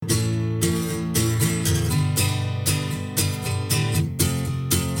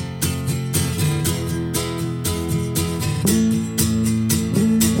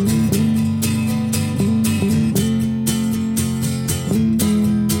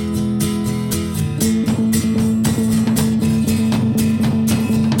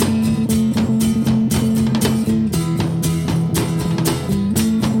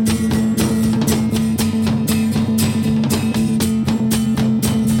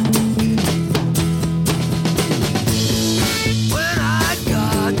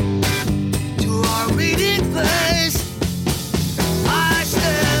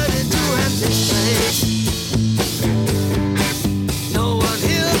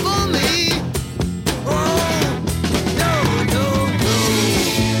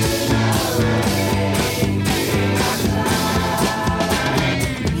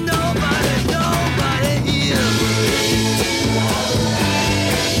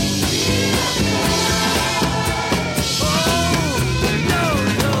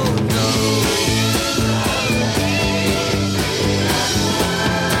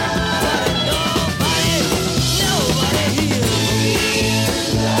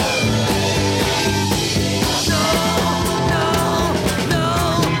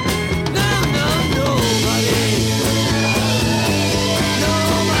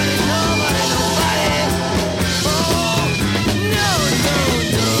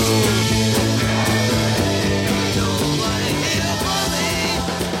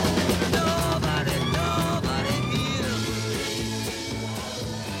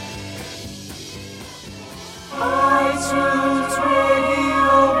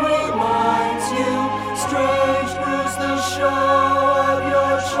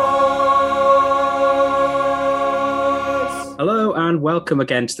and welcome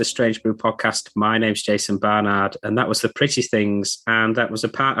again to the Strange Brew podcast. My name's Jason Barnard, and that was The Pretty Things, and that was a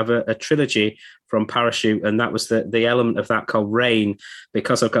part of a trilogy from Parachute, and that was the element of that called Rain,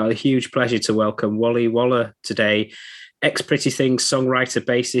 because I've got a huge pleasure to welcome Wally Waller today, ex-Pretty Things songwriter,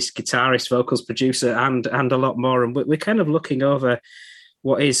 bassist, guitarist, vocals producer, and a lot more. And we're kind of looking over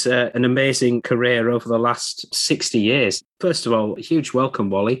what is an amazing career over the last 60 years. First of all, a huge welcome,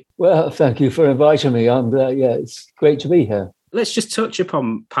 Wally. Well, thank you for inviting me. I'm glad. Yeah, it's great to be here. Let's just touch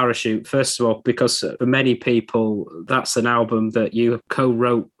upon Parachute, first of all, because for many people, that's an album that you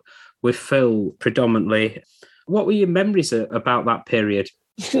co-wrote with Phil predominantly. What were your memories about that period?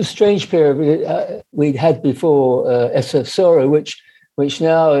 It's a strange period. We'd had before SF Sorrow, which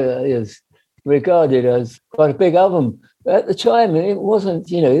now is regarded as quite a big album. At the time, it wasn't,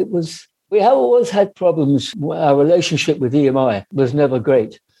 it was, we have always had problems. Our relationship with EMI was never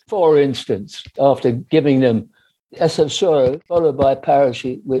great. For instance, after giving them SF Sorrow, followed by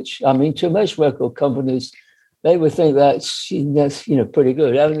Parachute, which, to most record companies, they would think that's pretty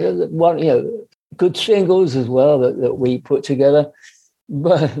good. Good singles as well that we put together.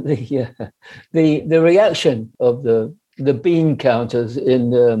 But the reaction of the bean counters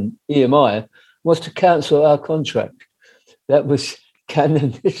in EMI was to cancel our contract. That was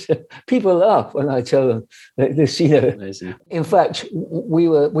canon. People laugh when I tell them this. Amazing. In fact, we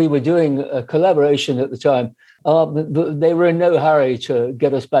were doing a collaboration at the time. They were in no hurry to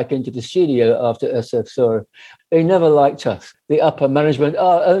get us back into the studio after SF Sorrow. They never liked us. The upper management,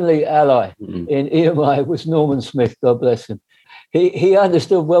 our only ally in EMI was Norman Smith, God bless him. He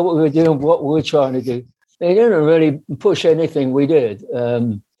understood well what we were doing, what we were trying to do. They didn't really push anything we did.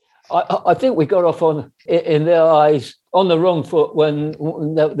 I think we got off in their eyes on the wrong foot when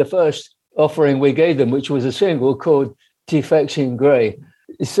the first offering we gave them, which was a single called Defects in Grey.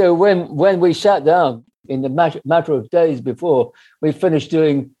 So when we sat down in the matter of days before we finished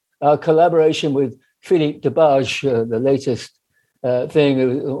doing our collaboration with Philippe Debage, the latest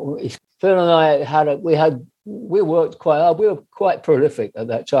thing, Phil and I we worked quite hard. We were quite prolific at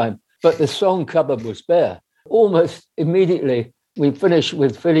that time, but the song cupboard was bare. Almost immediately, we finished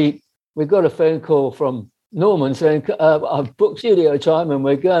with Philippe. We got a phone call from Norman saying, I've booked studio time and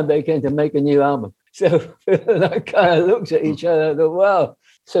we're going back in to make a new album. So Phil and I kind of looked at each other and thought, wow.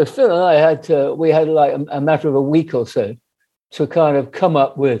 So Phil and I we had like a matter of a week or so to kind of come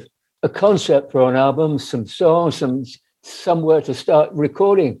up with a concept for an album, some songs, somewhere to start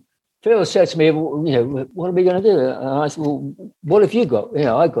recording. Phil said to me, what are we going to do? And I said, well, what have you got?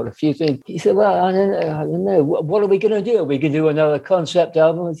 I've got a few things. He said, well, I don't know. What are we going to do? Are we going to do another concept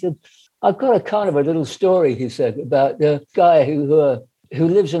album? I said, I've got a kind of a little story, he said, about the guy who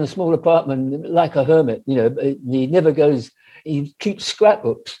lives in a small apartment like a hermit. He never goes, he keeps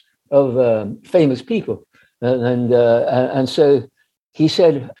scrapbooks of famous people. And so he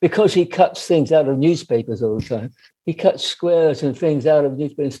said, because he cuts things out of newspapers all the time, he cuts squares and things out of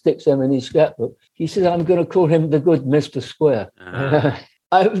newspapers and sticks them in his scrapbook. He said, I'm going to call him the good Mr. Square.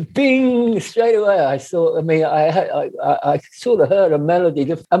 Bing, straight away, I thought, I sort of heard a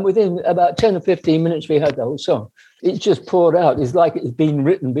melody. And within about 10 or 15 minutes, we had the whole song. It just poured out. It's like it's been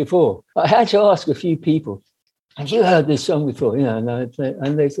written before. I had to ask a few people, have you heard this song before?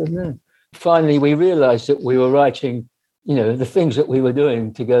 And they said, no. Finally, we realized that we were writing, the things that we were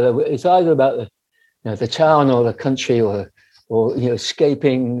doing together. It's either about the town or the country or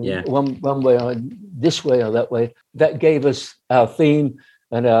escaping one way or this way or that way. That gave us our theme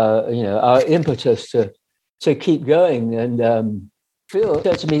and our impetus to keep going. And Phil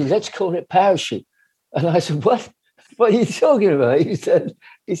said to me, let's call it Parachute. And I said, what are you talking about? He said,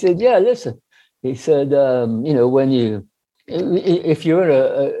 yeah, listen. He said, if you're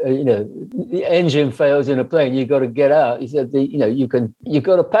in the engine fails in a plane, you've got to get out. He said, if you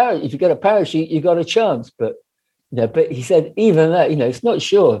got a parachute, you got a chance. But he said, even that, it's not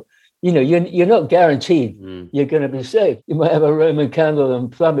sure. You're not guaranteed you're going to be safe. You might have a Roman candle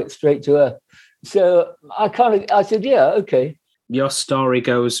and plummet straight to earth. So I said, yeah, okay. Your story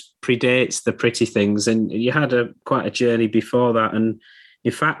predates The Pretty Things, and you had quite a journey before that. And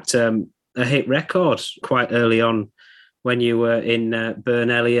in fact, a hit record quite early on when you were in Burn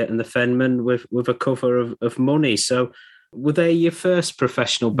Elliott and the Fenmen with a cover of Money. So were they your first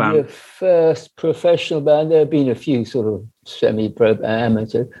professional band? Your first professional band. There have been a few sort of semi-pro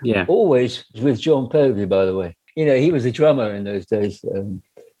amateur. Yeah. Always with John Povey, by the way. He was a drummer in those days. He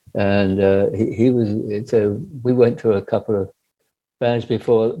was. So we went to a couple of bands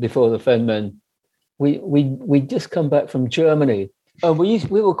before the Fenmen. We just come back from Germany. And we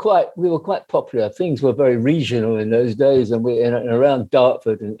were quite popular. Things were very regional in those days, and we around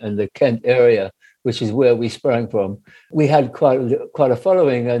Dartford and the Kent area. which is where we sprang from. We had quite a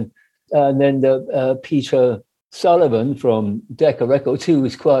following, and then Peter Sullivan from Decca Records, who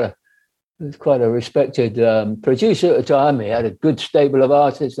was quite a respected producer at the time. He had a good stable of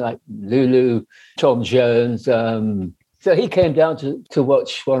artists like Lulu, Tom Jones. So he came down to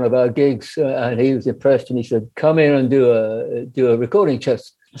watch one of our gigs, and he was impressed, and he said, "Come in and do a recording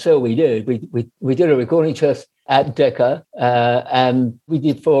test." So we did. We did a recording test at Decca, and we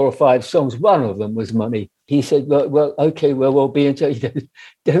did 4 or 5 songs. One of them was Money. He said, well, okay, well, we'll be in touch.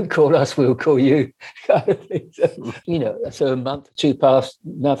 Don't call us, we'll call you. So a month or 2 passed,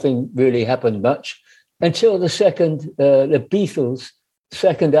 nothing really happened much until the Beatles'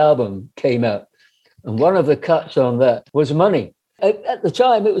 second album came out. And one of the cuts on that was Money. At the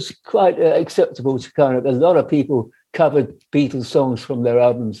time, it was quite acceptable to a lot of people covered Beatles songs from their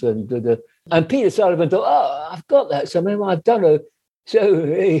albums. And Peter Sullivan thought, I've got that somewhere, I've done it. So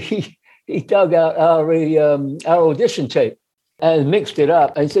he dug out our audition tape and mixed it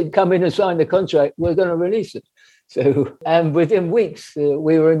up and said, come in and sign the contract, we're going to release it. So, and within weeks,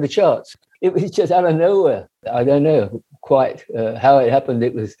 we were in the charts. It was just out of nowhere. I don't know quite how it happened.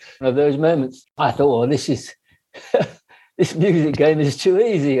 It was one of those moments. I thought, well, this music game is too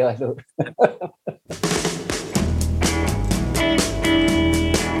easy, I thought.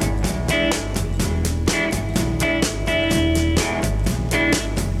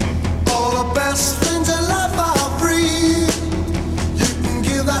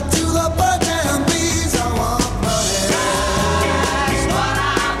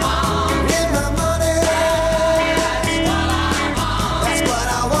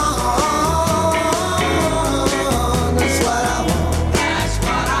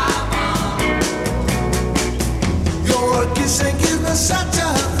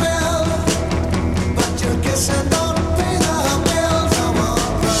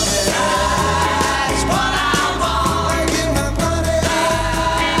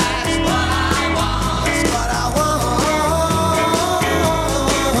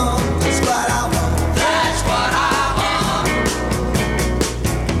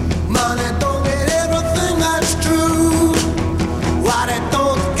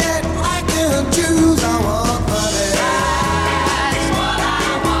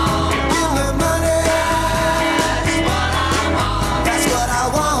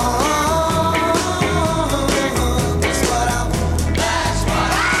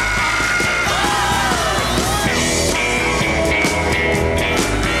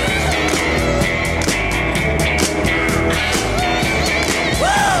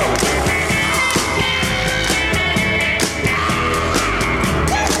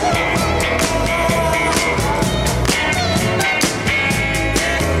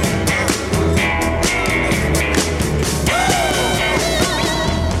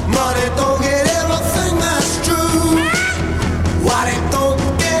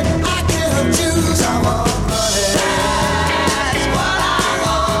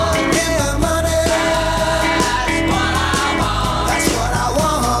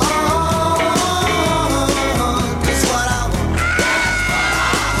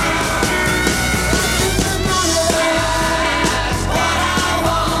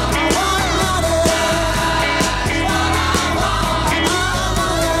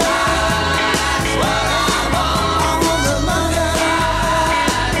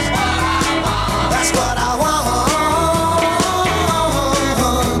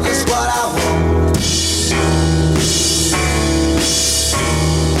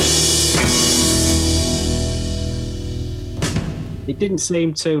 It didn't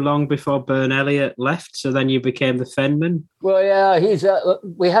seem too long before Bern Elliott left, so then you became the Fenman. Well, yeah,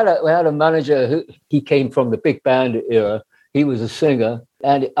 we had a manager he came from the big band era. He was a singer,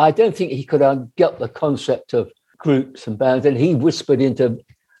 and I don't think he could get the concept of groups and bands. And he whispered into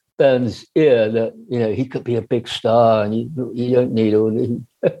Bern's ear that he could be a big star, and you don't need all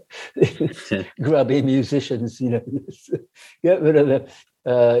the grubby musicians. Get rid of them.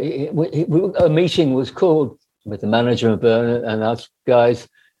 A meeting was called with the manager of Bern and us guys,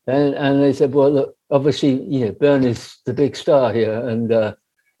 and they said, well, look, obviously, Bern is the big star here, and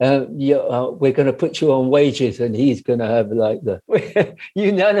we're going to put you on wages, and he's going to have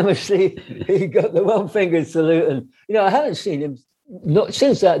unanimously, he got the one finger salute. And, I haven't seen him, not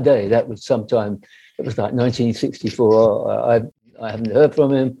since that day. That was sometime, it was like 1964. I haven't heard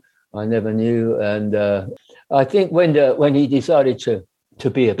from him. I never knew. And I think when he decided to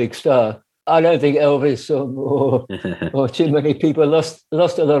be a big star, I don't think Elvis or too many people lost a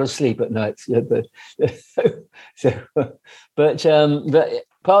lot of sleep at nights. Yeah, but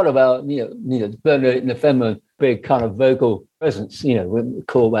part of our Bernard and the Fenman big kind of vocal presence, with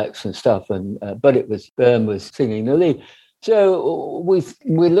callbacks and stuff. And but it was Byrne was singing the lead. So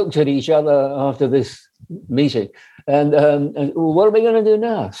we looked at each other after this meeting, and what are we going to do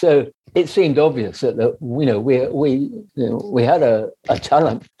now? So it seemed obvious that we had a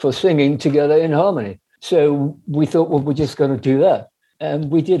talent for singing together in harmony. So we thought, well, we're just going to do that.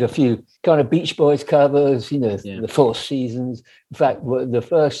 And we did a few kind of Beach Boys covers, the Four Seasons. In fact, the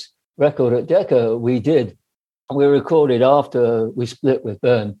first record at Decca we recorded after we split with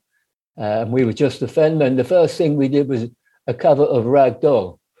Byrne. And we were just the Fenmen. The first thing we did was a cover of Rag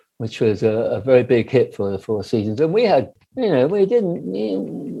Doll, which was a very big hit for the Four Seasons. And we had,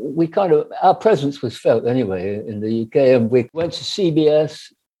 our presence was felt anyway in the UK. And we went to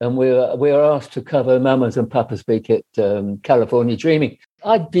CBS and we were asked to cover Mamas and Papa's big hit, California Dreaming.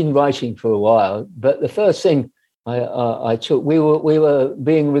 I'd been writing for a while, but the first thing I took, we were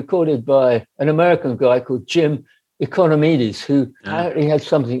being recorded by an American guy called Jim Economides, who apparently had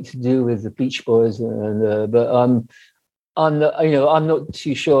something to do with the Beach Boys, but I'm not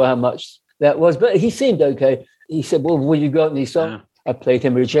too sure how much that was, but he seemed okay. He said, "Well, will you got any song?" I played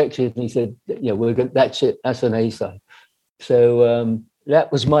him Rejected, and he said, that's it. That's an A-side." So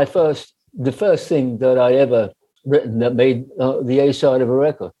that was the first thing that I ever written that made the A-side of a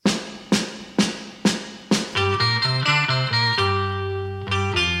record.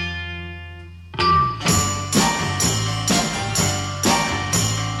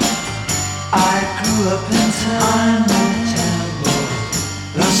 I grew up in town,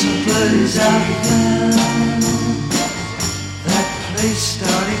 lots of buddies out there. That place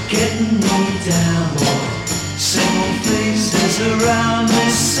started getting me down. Same old faces around me,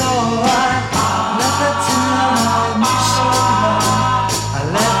 so I left that town I knew so long. I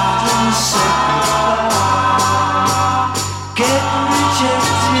left and said goodbye. Getting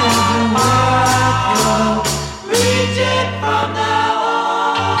rejected everywhere I go. Reject from now on.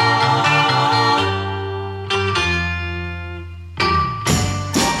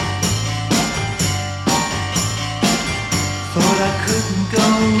 Thought I couldn't go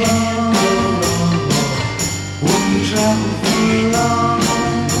wrong. Wouldn't travel for long.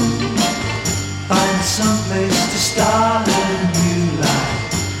 Find some place to start a new life.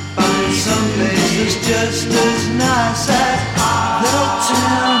 Find some place that's just as nice as that old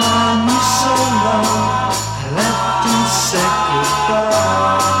town I knew so long. I left and said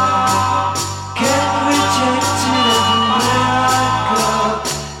goodbye. Get rejected everywhere I go.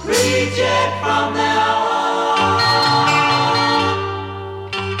 Reject from now on.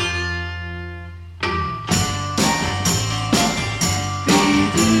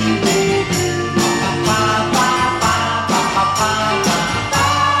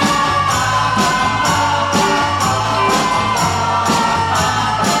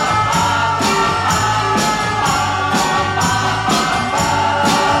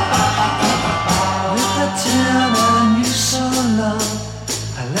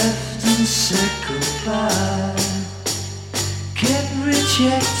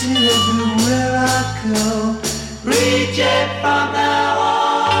 Rejected everywhere I go. Reject from now on.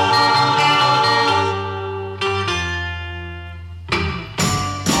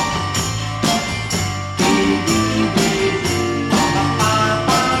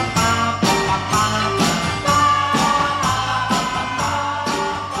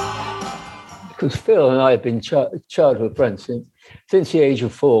 Because Phil and I have been childhood friends since the age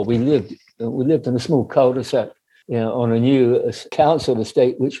of 4. We lived in a small cul-de-sac, on a new council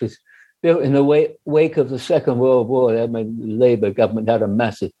estate, which was built in the wake of the Second World War. The Labour government had a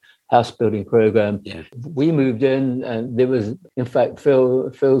massive house building program. Yeah. We moved in, and there was, in fact,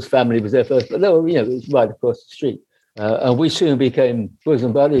 Phil's family was there first, but it was right across the street. And we soon became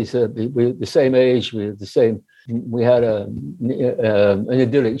bosom buddies. We were the same age. We had an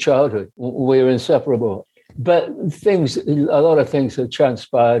idyllic childhood. We were inseparable. But a lot of things have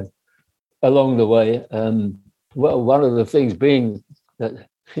transpired along the way. Well, one of the things being that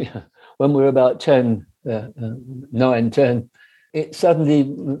when we were about 10, 9, 10,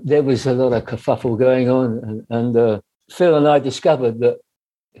 suddenly there was a lot of kerfuffle going on. And Phil and I discovered that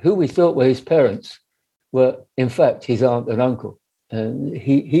who we thought were his parents were, in fact, his aunt and uncle. And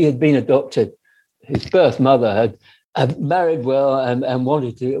he had been adopted. His birth mother had married well and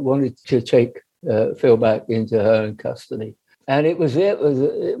wanted to take Phil back into her own custody. And it was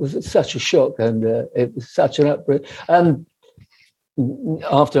such a shock, and it was such an upbringing. And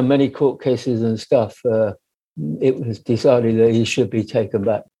after many court cases and stuff, it was decided that he should be taken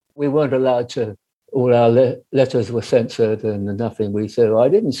back. We weren't allowed to. All our letters were censored, and nothing we said. I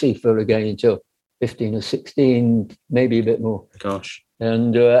didn't see Phil again until 15 or 16, maybe a bit more. Gosh.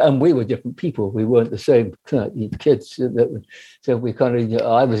 and we were different people. We weren't the same kids. So we kind of,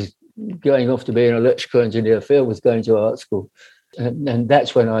 I was going off to be an electrical engineer. Phil was going to art school, and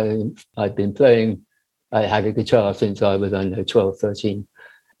that's when I'd been playing. I had a guitar since I was, I don't know, 12, 13.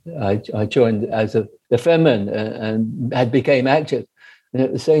 I joined as the Femin and had became active. And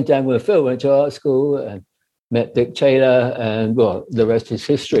at the same time, when Phil went to art school and met Dick Taylor, and well, the rest is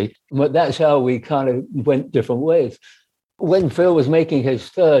history. But that's how we kind of went different ways. When Phil was making his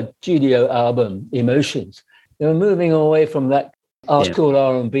third studio album, Emotions, they were moving away from that art-school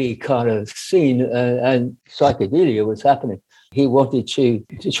R&B kind of scene, and psychedelia was happening. He wanted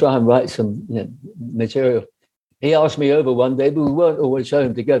to try and write some material. He asked me over one day, but we weren't always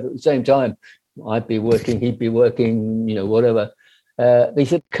home together at the same time. I'd be working, he'd be working, whatever. He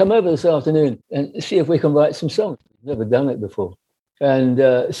said, come over this afternoon and see if we can write some songs. Never done it before. And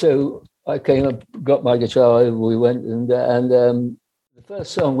so I came up, got my guitar, we went, and the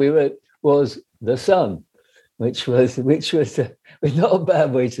first song we wrote was The Sun, which was not a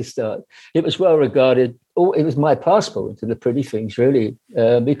bad way to start. It was well regarded. It was my passport into the pretty things, really,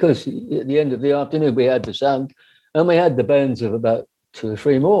 because at the end of the afternoon we had the sound, and we had the bands of about 2 or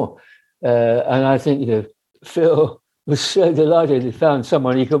 3 more. And I think Phil was so delighted he found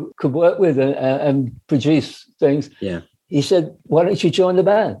someone he could work with and produce things. Yeah, he said, "Why don't you join the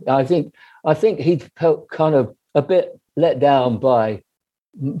band?" I think he felt kind of a bit let down by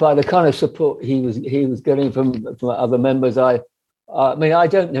the kind of support he was getting from other members. I mean, I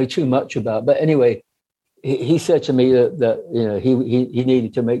don't know too much about, but anyway, he said to me that he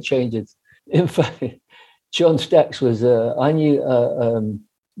needed to make changes. In fact, John Stax was I knew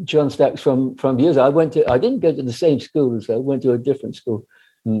John Stax from years. I didn't go to the same school as I went to a different school,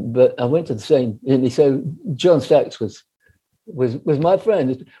 but I went to the same. And so John Stax was my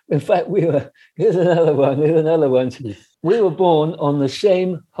friend. In fact, here's another one. We were born on the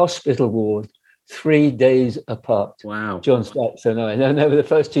same hospital ward 3 days apart. Wow. John Stax and I. And they were the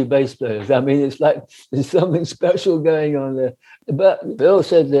first 2 bass players. I mean, it's like there's something special going on there. But Bill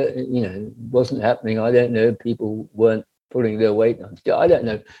said that, it wasn't happening. I don't know. People weren't putting their weight on. I don't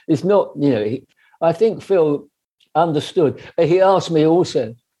know. It's not, I think Phil understood. He asked me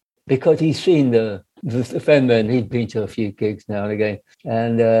also, because he's seen the Fenman, he'd been to a few gigs now and again.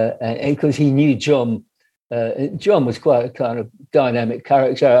 And because he knew John. John was quite a kind of dynamic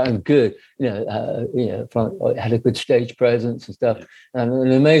character and good, had a good stage presence and stuff, and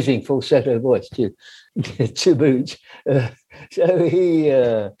an amazing falsetto voice too, to boot. So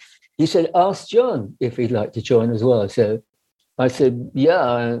he said, "Ask John if he'd like to join as well." So I said,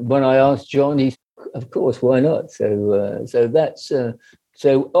 "Yeah." And when I asked John, he, of course, why not? So that's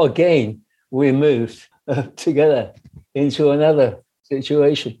so again we moved together into another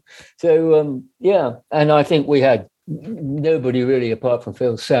situation. So and I think we had nobody really apart from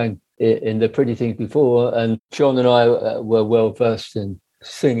Phil sang in the Pretty Things before, and John and I were well versed in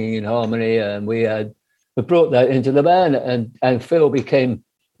singing in harmony, and we brought that into the band, and Phil became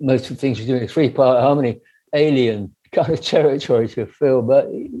most of the things we're doing 3-part harmony, alien kind of territory to Phil, but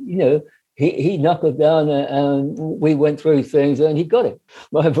he knuckled down, and we went through things, and he got it.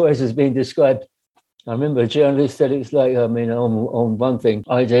 My voice has been described. I remember a journalist said it's like, on one thing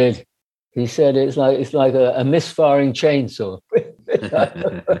I did, he said it's like a misfiring chainsaw.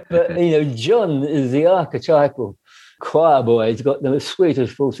 But John is the archetypal choir boy. He's got the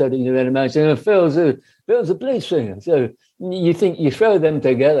sweetest falsetto you can imagine. And Phil's a blues singer. So you think you throw them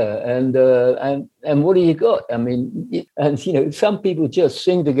together, and what do you got? I mean, and some people just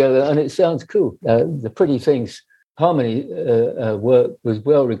sing together and it sounds cool. The Pretty Things harmony work was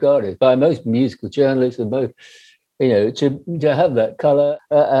well regarded by most musical journalists, and both, to have that color.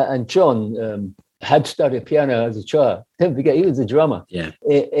 And John had studied piano as a child. Don't forget, he was a drummer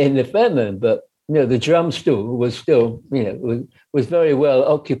in the Femin, but the drum stool was still, was very well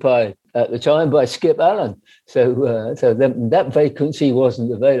occupied at the time by Skip Allen. So that vacancy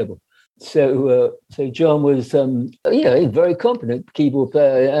wasn't available. So John was, a very competent keyboard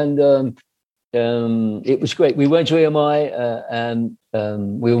player, and it was great. We went to EMI and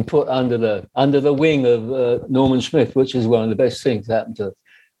we were put under the wing of Norman Smith, which is one of the best things that happened to us.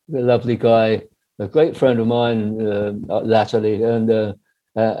 A lovely guy, a great friend of mine latterly,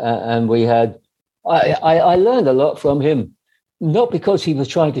 and we had. I learned a lot from him, not because he was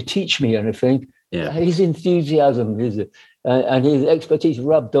trying to teach me anything. Yeah. His enthusiasm, and his expertise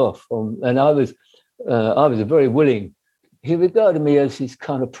rubbed off. And I was a very willing. He regarded me as his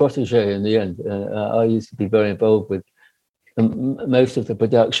kind of protege in the end. I used to be very involved with most of the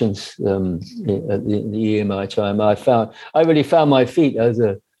productions at the EMI time. I really found my feet as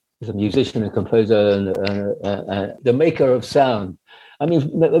a musician and composer and the maker of sound. I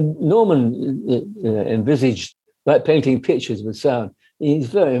mean, Norman envisaged like painting pictures with sound. He's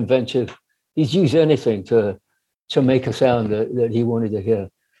very inventive. He's used anything to make a sound that he wanted to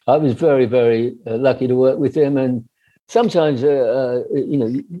hear. I was very, very lucky to work with him. And sometimes,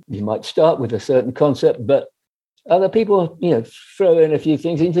 you might start with a certain concept, but other people, throw in a few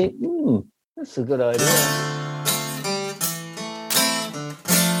things and you think, that's a good idea.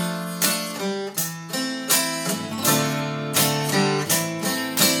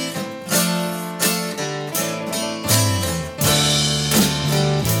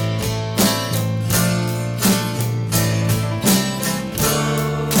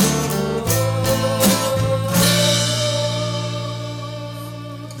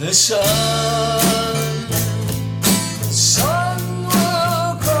 The sun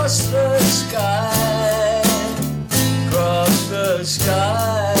will cross the sky, cross the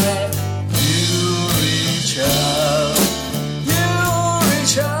sky. You reach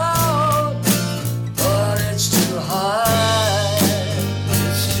out, but it's too high,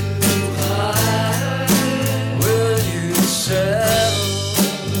 it's too high. Will you settle?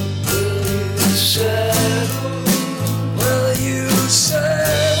 Will you settle? Will you settle?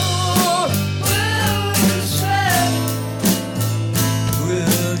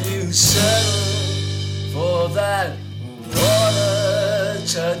 That water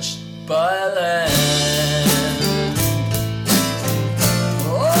touched by land,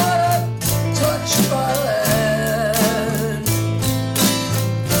 water touched by land.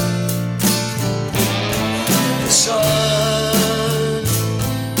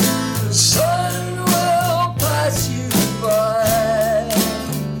 The sun will pass you by,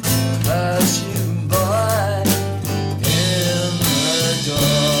 pass you by in the dark.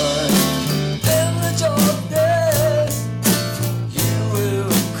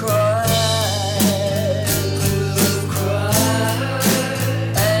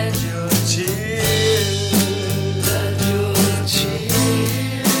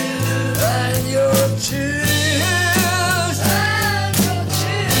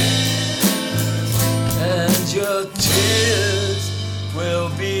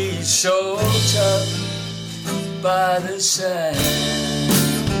 Soaked up by the sand.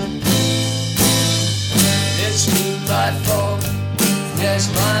 It's been my fault, yes,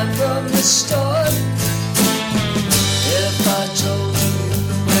 mine from the start. If I told you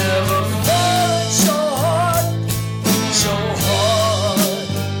never felt so hard, so hard.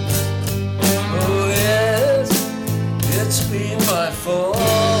 Oh yes, it's been my fault.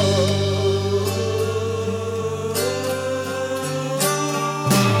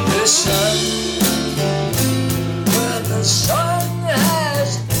 When the sun has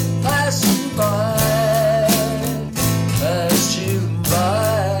passed you by, passed you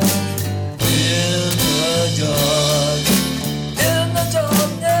by in the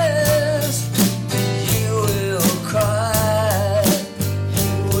darkness, you will cry,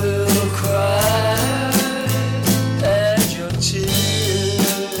 and your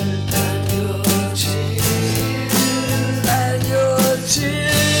tears, and your tears, and your tears.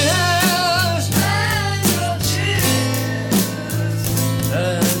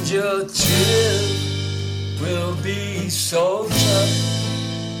 Your tears will be soaked up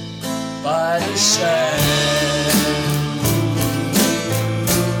by the sand.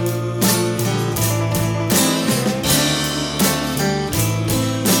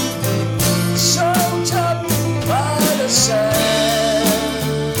 Soaked up by the sand.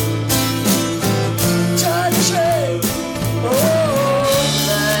 Touching old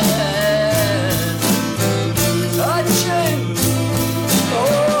land. Touching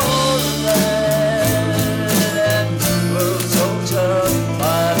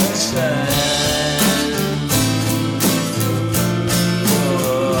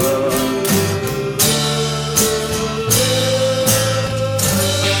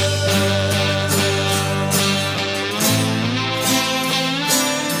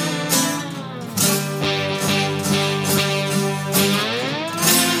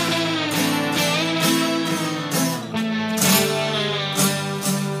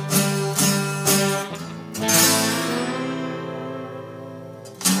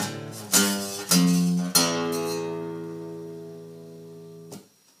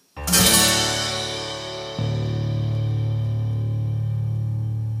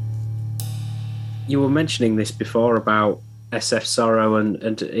You were mentioning this before about SF Sorrow and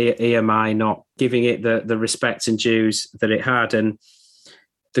EMI not giving it the respect and dues that it had. And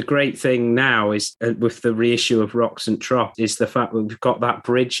the great thing now is with the reissue of Rocks and Trot is the fact that we've got that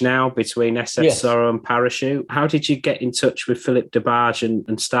bridge now between SF Sorrow and Parachute. How did you get in touch with Philip DeBarge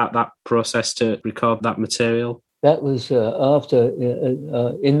and start that process to record that material? that was after,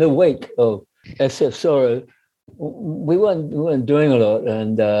 in the wake of SF Sorrow. We weren't doing a lot,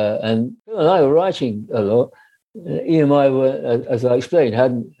 and Phil and I were writing a lot. EMI were, as I explained,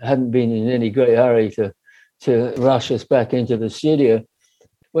 hadn't been in any great hurry to rush us back into the studio.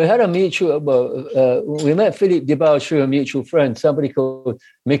 We had a mutual. We met Philippe Debauche through a mutual friend, somebody called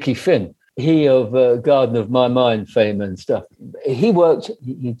Mickey Finn. He of Garden of My Mind fame and stuff. He worked.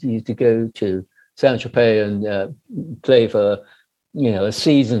 He used to go to Saint-Tropez and play for, a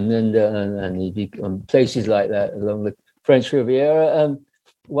season, and he'd be on places like that along the French Riviera. And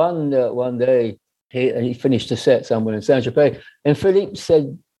one day he finished a set somewhere in Saint-Tropez, and Philippe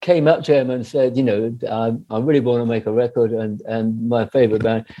came up to him and said, I really want to make a record, and my favorite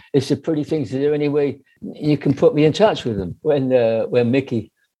band is the Pretty Things to Do Anyway. You can put me in touch with them. When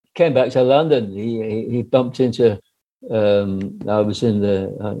Mickey came back to London, he bumped into. I was in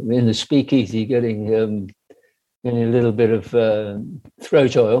the speakeasy getting in a little bit of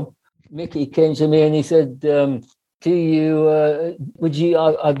throat oil. Mickey came to me and he said,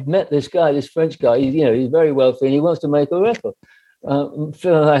 I've met this guy, this French guy. He's very wealthy and he wants to make a record.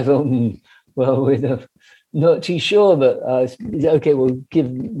 Phil and I thought, we're not too sure, but okay, we'll give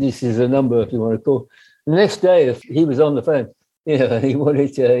this as a number if you want to call. The next day, he was on the phone, and he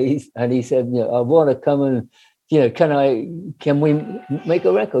wanted to, he said, I want to come and, can we make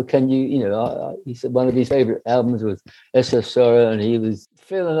a record? Can you, he said one of his favorite albums was SF Sorrow, and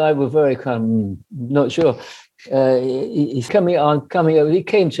Phil and I were very kind of not sure. He's coming over.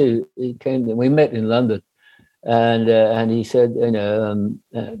 We met in London. And he said, we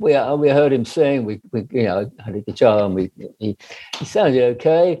heard him sing. We had a guitar, and he sounded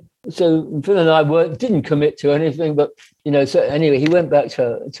okay. So Phil and I didn't commit to anything, but So anyway, he went back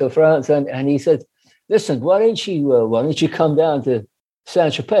to France, and he said, "Listen, why don't you come down to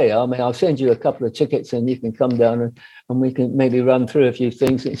Saint-Tropez? I mean, I'll send you a couple of tickets, and you can come down and we can maybe run through a few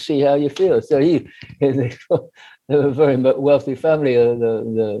things and see how you feel." So they were a very wealthy family.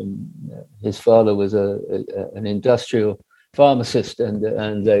 His father was an industrial pharmacist,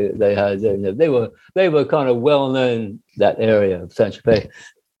 and they had they were kind of well known that area of Saint-Tropez.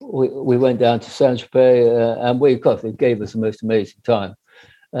 We went down to Saint-Tropez, and it gave us the most amazing time.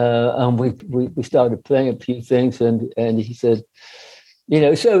 And we started playing a few things, and he said,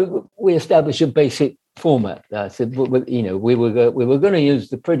 so we established a basic format. I said, we were going to use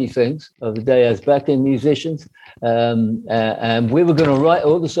the Pretty Things of the day as backing musicians, and we were going to write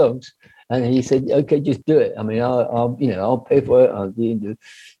all the songs. And he said, "Okay, just do it. I mean, I'll pay for it. I'll do it."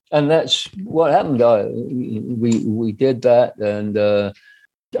 And that's what happened. We did that, and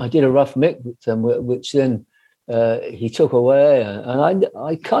I did a rough mix with them, which then he took away, and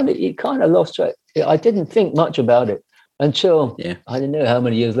I kind of lost track. I didn't think much about it until I don't know how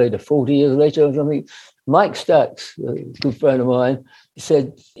many years later, 40 years later or something. Mike Stacks, a good friend of mine,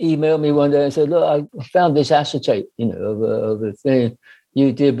 emailed me one day and said, "Look, I found this acetate, of a thing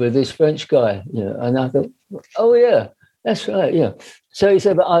you did with this French guy, And I thought, "Oh yeah, that's right, yeah." So he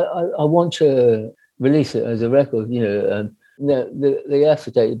said, "But I want to release it as a record, and the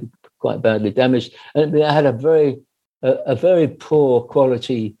acetate had been quite badly damaged, and I had a very poor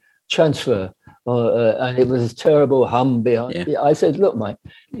quality transfer." And it was a terrible hum behind it. I said, "Look, Mike,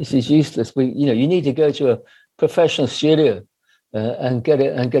 this is useless. You need to go to a professional studio and get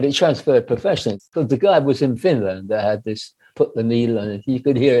it transferred professionally." Because the guy was in Finland that had this, put the needle on it. You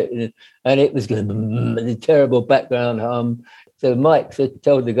could hear it, and it was going a terrible background hum. So Mike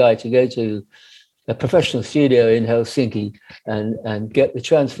told the guy to go to a professional studio in Helsinki and get the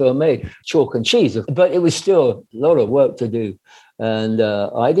transfer made, chalk and cheese. But it was still a lot of work to do. And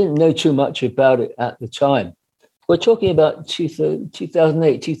I didn't know too much about it at the time. We're talking about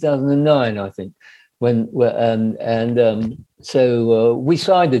 2008, 2009, I think. So we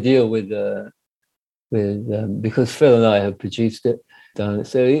signed a deal with because Phil and I have produced it.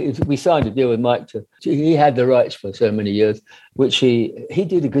 So we signed a deal with Mike. He had the rights for so many years, which he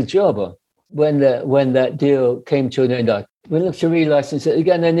did a good job on. When that deal came to an end, we looked to relicense it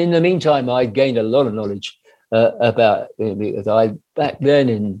again. And in the meantime, I gained a lot of knowledge about it, because back then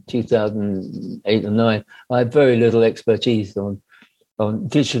in 2008 and 9, I had very little expertise on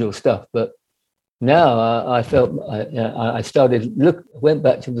digital stuff. But now I felt I went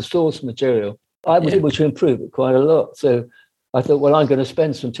back to the source material. I was able to improve it quite a lot. So I thought, well, I'm going to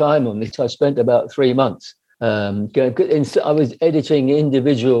spend some time on this. I spent about 3 months. I was editing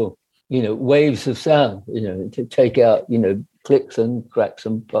individual, waves of sound, to take out, clicks and cracks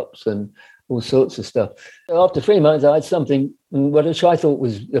and pops and all sorts of stuff. So after 3 months, I had something which I thought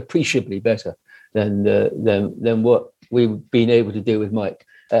was appreciably better than what we've been able to do with Mike.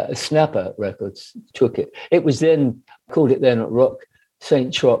 Snapper Records took it. It was then, called it then Rock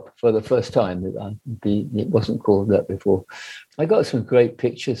Saint Trop for the first time. It wasn't called that before. I got some great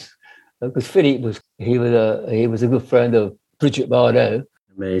pictures because Philippe was a good friend of Bridget Bardot.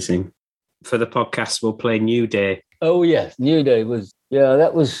 Amazing. For the podcast, we'll play New Day. Oh yes, New Day was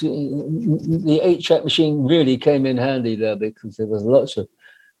that was the 8-track machine really came in handy there because there was lots of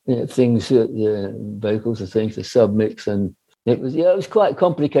things, vocals and things to submix, and it was quite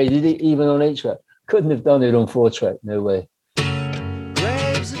complicated even on 8-track. Couldn't have done it on 4-track, no way.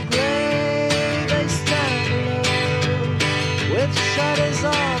 Graves of grey, they stand alone, with shadows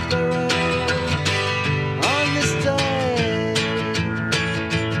of their own on this day.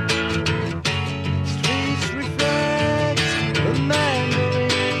 Streets reflect the memory,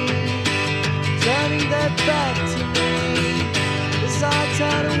 turning their back to me as I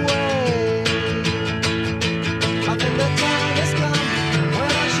turn away. I think the time has come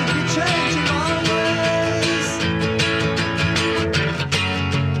when I should be changing my ways.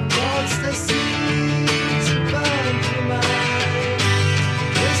 Thoughts they seem to burn through my mind,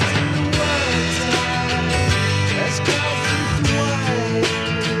 wasting the world time as clouds drift away.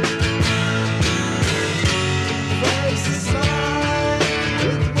 Faces lined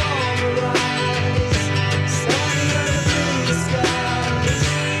with warmer eyes, standing under the skies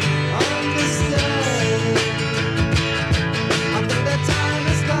on this day. I think that time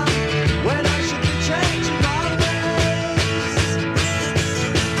has come when I should be changing my ways.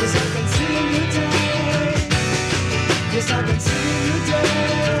 'Cause I can see a new day. Yes, I can see a new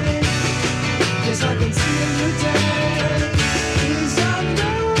day. Yes, I can see a new day. He's on the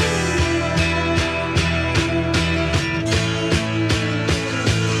way.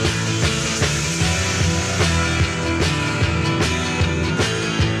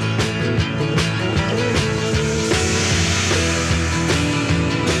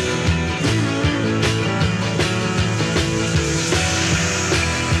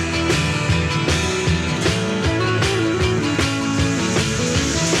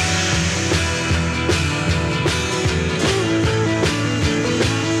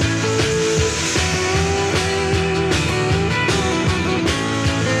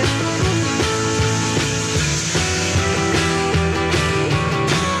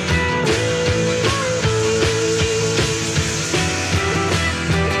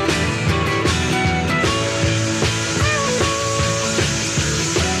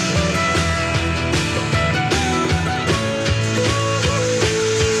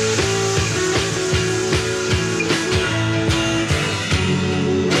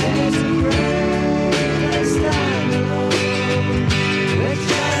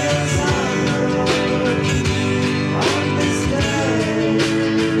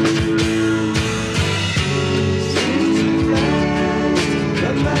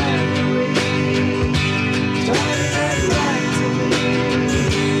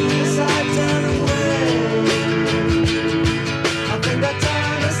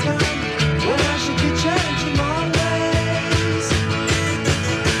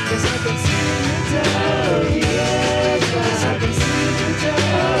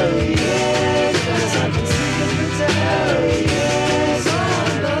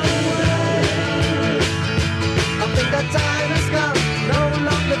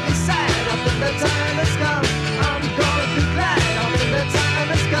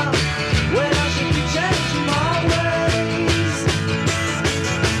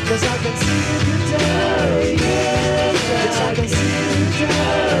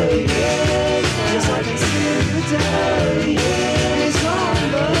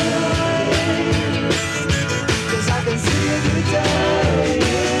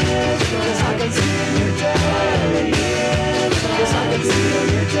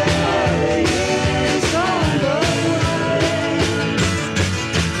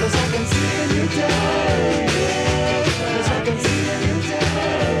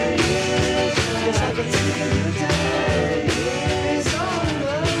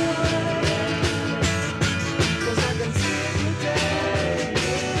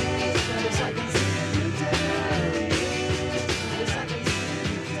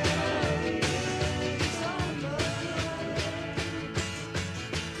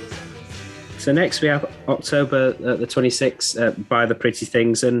 So next we have October the 26th, By the Pretty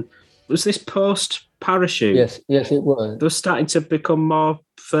Things. And was this post Parachute? Yes, it was. There was starting to become more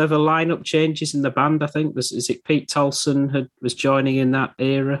further lineup changes in the band, I think. Is it Pete Tolson was joining in that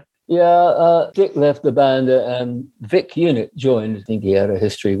era? Yeah, Dick left the band and Vic Unit joined. I think he had a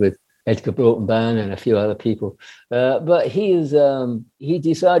history with Edgar Broughton Band and a few other people. But he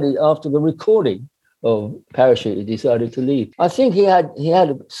decided after the recording of parachute, he decided to leave. I think he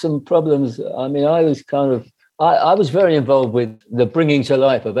had some problems. I mean, I was very involved with the bringing to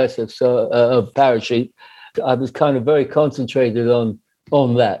life of of parachute. I was kind of very concentrated on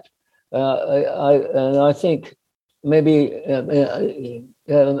that. I think maybe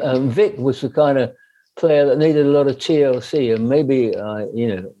Vic was the kind of player that needed a lot of TLC, and maybe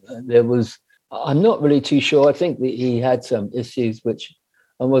there was. I'm not really too sure. I think that he had some issues which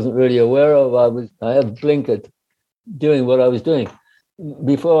I wasn't really aware of. I had blinkered doing what I was doing.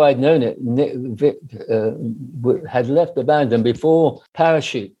 Before I'd known it, Vic had left the band, and before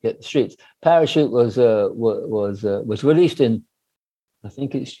Parachute hit the streets, Parachute was released in, I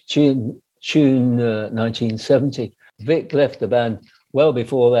think it's June 1970. Vic left the band well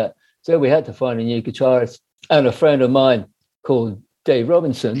before that, so we had to find a new guitarist. And a friend of mine called Dave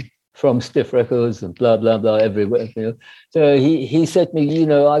Robinson from Stiff Records and blah blah blah everywhere. So he said to me,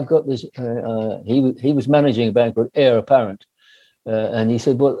 I've got this. He was managing a band called Heir Apparent, and he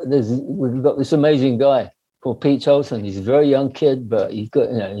said, well, we've got this amazing guy called Pete Tolson. He's a very young kid, but he's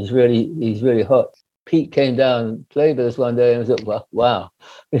really hot. Pete came down and played with us one day, and I was like, wow,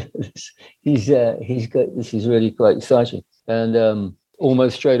 he's got this is really quite exciting. And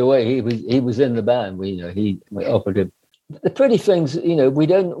almost straight away, he was in the band. We offered him. The pretty things, we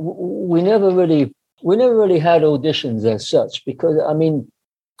never really had auditions as such, because I mean,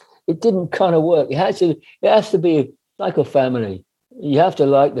 it didn't kind of work. It has to be like a family. You have to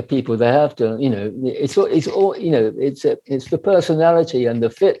like the people. They have to, it's all, it's the personality and the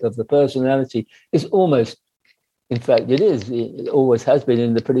fit of the personality is almost, in fact, it always has been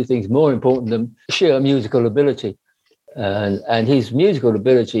in the Pretty Things, more important than sheer musical ability. And his musical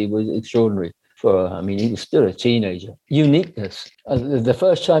ability was extraordinary. He was still a teenager. Uniqueness. The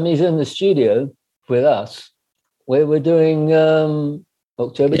first time he's in the studio with us, we were doing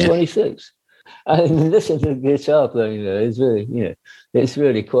October 26th. And listen to the guitar playing there. It's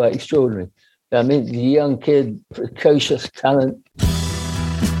really quite extraordinary. I mean, the young kid, precocious talent.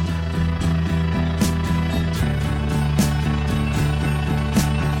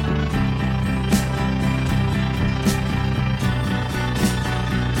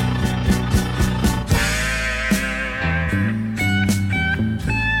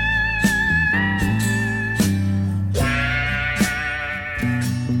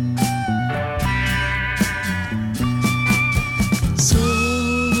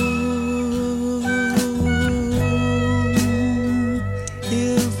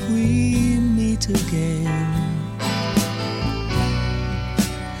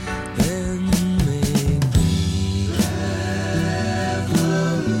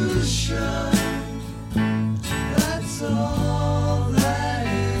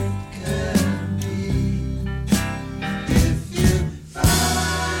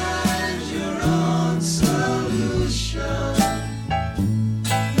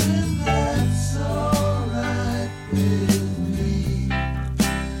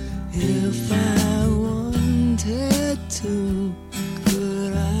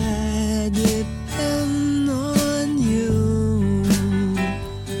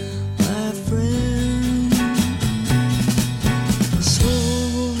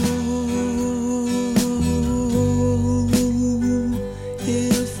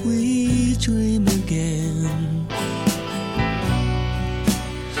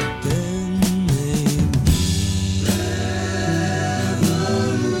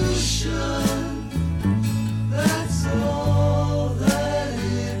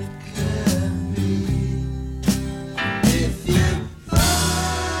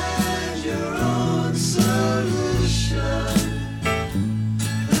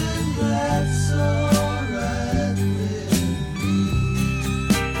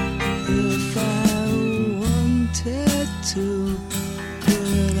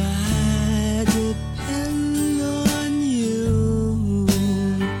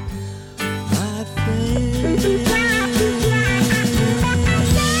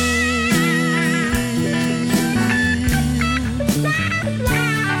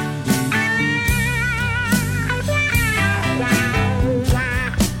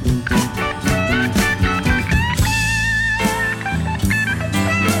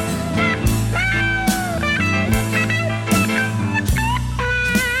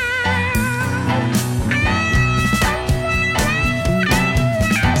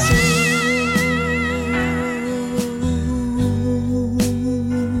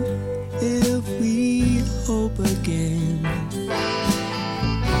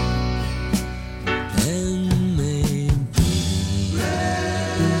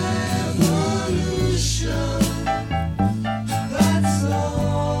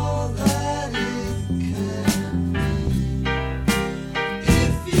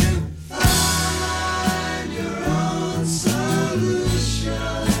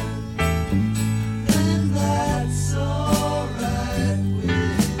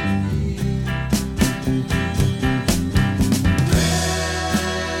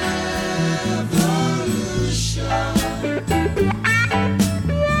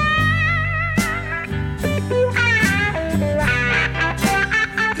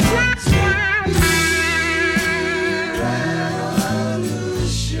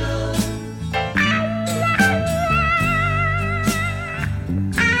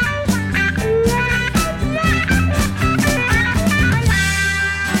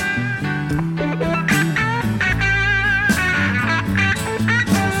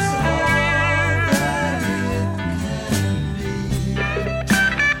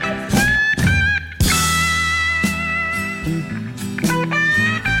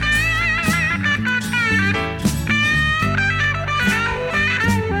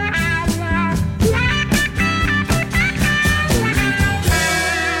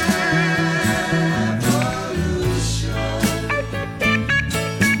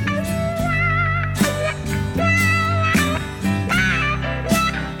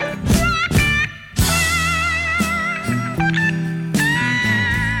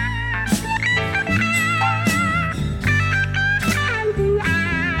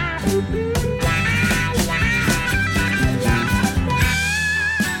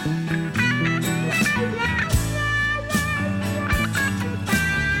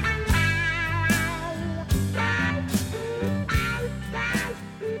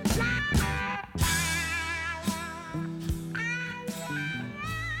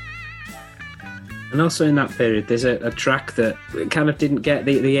 And also in that period, there's a track that kind of didn't get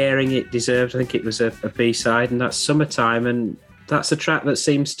the airing it deserved. I think it was a B-side, and that's Summertime. And that's a track that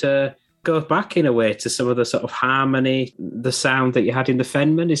seems to go back in a way to some of the sort of harmony, the sound that you had in the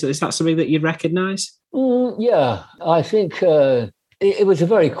Fenman. Is that something that you'd recognise? Yeah, I think it was a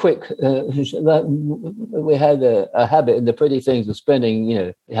very quick. We had a habit in the Pretty Things of spending,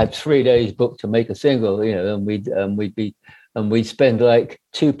 you had 3 days booked to make a single, and we'd spend like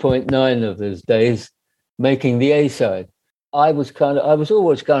 2.9 of those days making the A-side. I was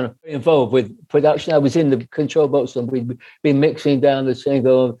always kind of involved with production. I was in the control box and we'd be mixing down the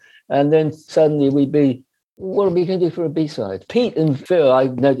single, and then suddenly we'd be, what are we going to do for a B-side? Pete and Phil, I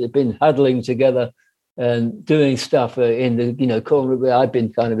know, had been huddling together and doing stuff in the corner where I'd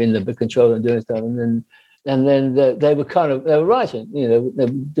been kind of in the control and doing stuff, and then they were writing, they were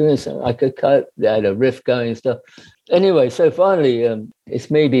doing something. They had a riff going and stuff. Anyway, so finally, it's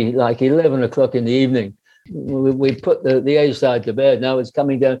maybe like 11 o'clock in the evening. We put the A-side to bed. Now it's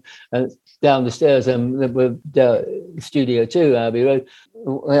coming down the stairs, and we're down Studio 2, Abbey Road.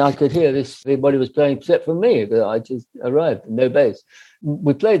 And I could hear this. Everybody was playing except for me, because I just arrived, no bass.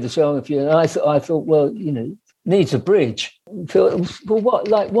 We played the song a few, and I thought, well, needs a bridge. Phil, well, what?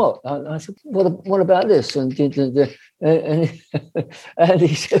 Like what? I said, what about this? And he said,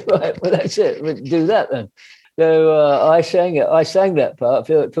 right, well, that's it. We'll do that then. So I sang it. I sang that part.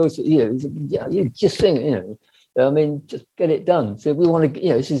 Phil, you just sing it. Just get it done. So we want to,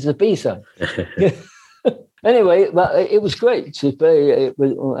 this is a B-side. Anyway, it was great to play.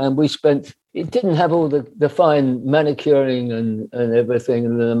 And we spent. It didn't have all the fine manicuring and everything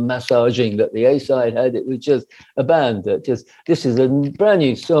and the massaging that the A-side had. It was just a band that this is a brand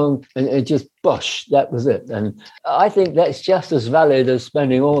new song, and just bosh, that was it. And I think that's just as valid as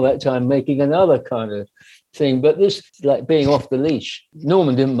spending all that time making another kind of thing. But this, like being off the leash.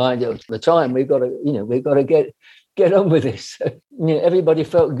 Norman didn't mind it at the time. We've got to get on with this. Everybody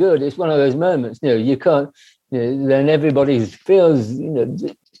felt good. It's one of those moments. You can't. Then everybody feels.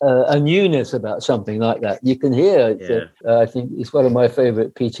 A newness about something like that. You can hear it. Yeah. I think it's one of my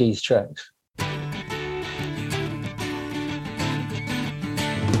favourite PT's tracks.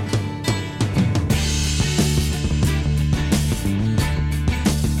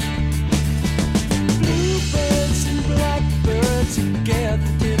 Bluebirds and blackbirds are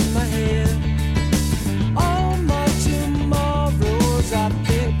gathered in my head. All my tomorrows I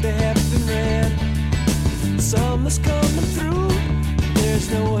think they have been read. Summer's coming through. There's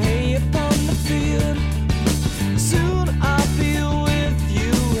no hay upon the field. Soon I'll be with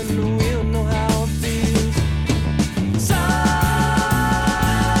you, and we'll know how it feels. Summertime.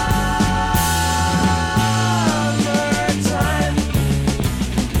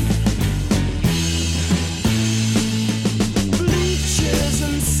 Bleachers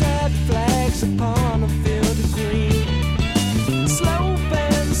and sad flags upon a field of green. Slow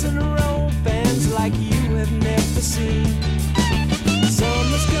bands and roll bands like you have never seen.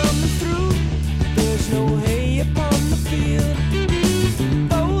 Summer's coming through, there's no hay upon the field.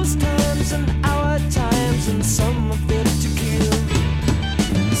 Those times and our times, and some of it to kill.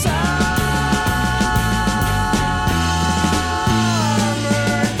 Summertime.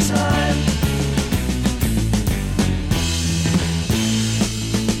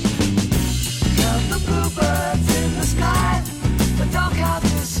 Count the bluebirds in the sky, but don't count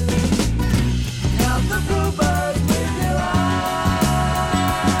too soon. Count the bluebirds with your eyes.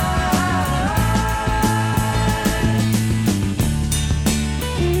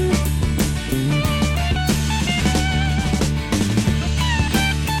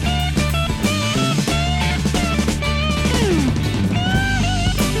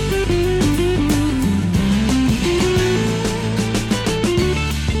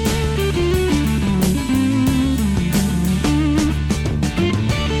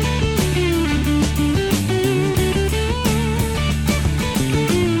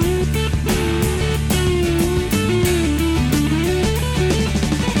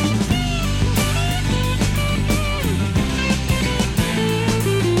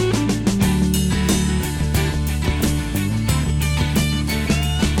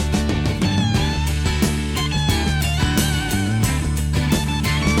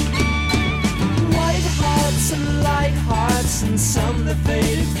 And some that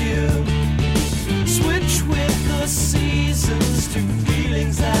faded few. Switch with the seasons to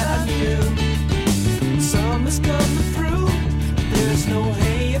feelings that I knew. Summer's coming through, there's no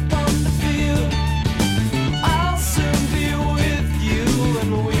hay upon the field. I'll soon be with you,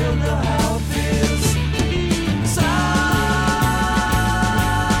 and we'll know how it feels. Summertime.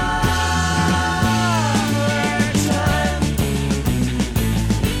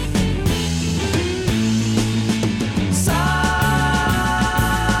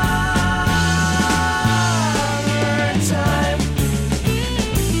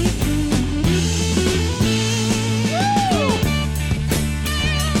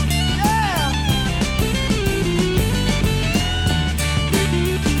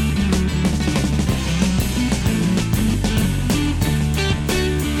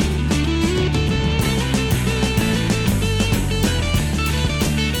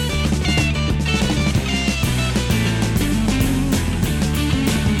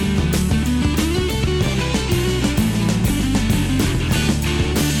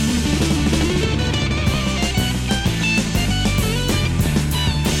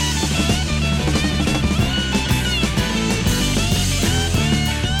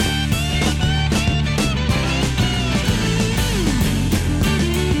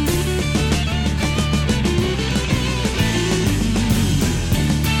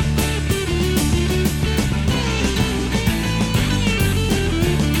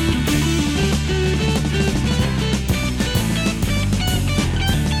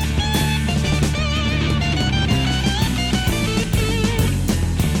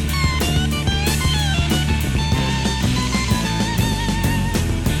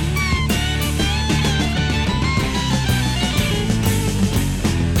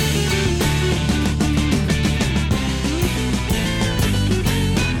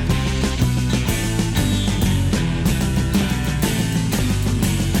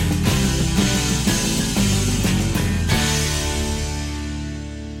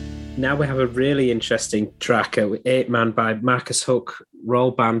 Now we have a really interesting track, 8 Man by Marcus Hook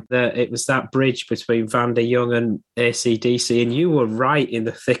Roll Band. It was that bridge between Van der Young and AC/DC, and you were right in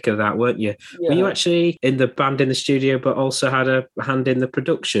the thick of that, weren't you? Yeah. Were you actually in the band in the studio, but also had a hand in the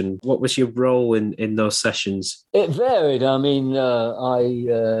production? What was your role in those sessions? It varied. I mean,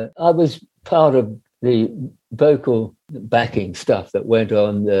 I was part of the vocal backing stuff that went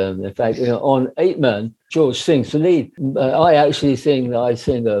on. In fact, on 8 Man, George sings the lead. I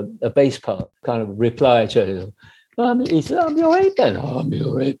sing a bass part, kind of reply to him. He said, I'm your 8 Man. I'm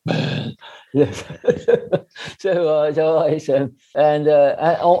your 8 Man. Yes. so I said, and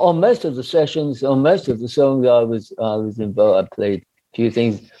on most of the sessions, on most of the songs I was involved, I played a few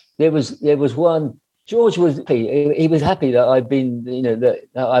things. There was one. George was happy. He was happy that I'd been, that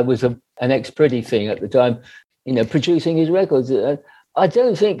I was an ex-Pretty thing at the time, producing his records. I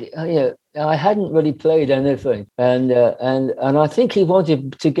don't think, I hadn't really played anything, and I think he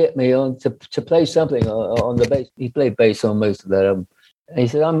wanted to get me on to play something on the bass. He played bass on most of that album. And he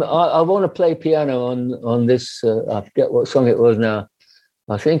said, I want to play piano on this. I forget what song it was now.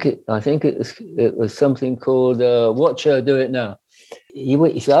 I think it was something called "Watch Her Do It Now."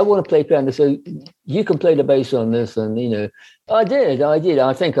 He said, I want to play piano, so you can play the bass on this. And, I did. I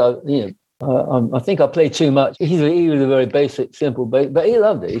think I think I played too much. He was a very basic, simple bass, but he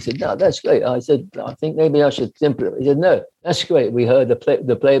loved it. He said, no, that's great. I said, I think maybe I should simplify. He said, no, that's great. We heard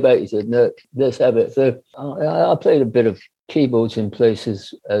the playback. He said, no, let's have it. So I played a bit of keyboards in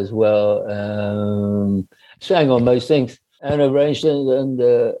places as well, sang on most things and arranged it,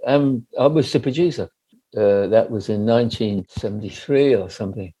 and I was the producer. That was in 1973 or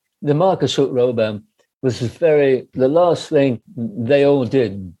something. The Marcus Hook Roll Band was the last thing they all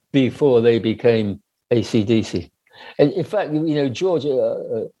did before they became AC/DC. And in fact, George,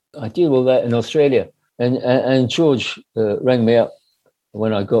 I did all that in Australia, and George rang me up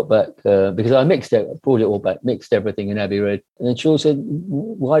when I got back because I brought it all back, mixed everything in Abbey Road. And then George said,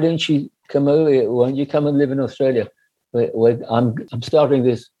 "Why don't you come over here? Why don't you come and live in Australia? I'm starting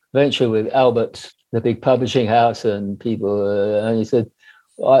this venture with Albert's, the big publishing house, and people." And he said,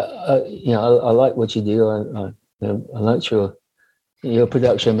 I like what you do. I like your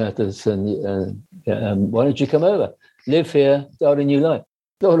production methods, and why don't you come over, live here, start a new life?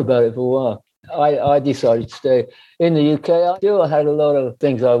 Thought about it for a while. I decided to stay in the UK. I still had a lot of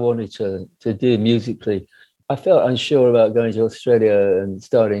things I wanted to do musically. I felt unsure about going to Australia and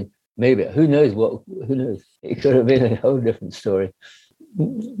starting. Maybe who knows? It could have been a whole different story.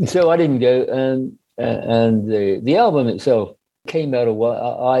 So I didn't go, and the album itself came out a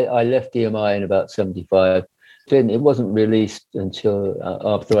while. I left EMI in about 75. It wasn't released until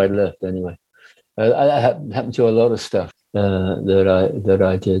after I left. Anyway, that happened to a lot of stuff that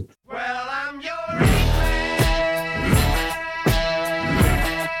I did. Well, I'm your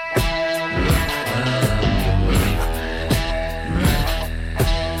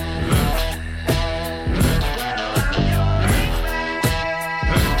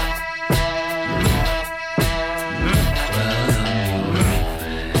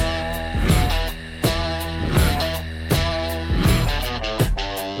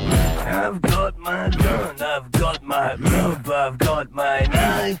I've got my gun, I've got my glove, I've got my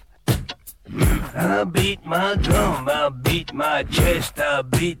knife. I beat my drum, I beat my chest, I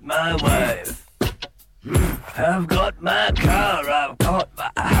beat my wife. I've got my car, I've got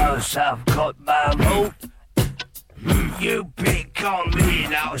my house, I've got my moat. You pick on me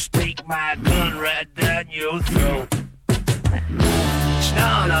and I'll stick my gun right down your throat. It's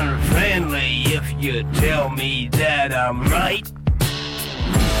not unfriendly if you tell me that I'm right.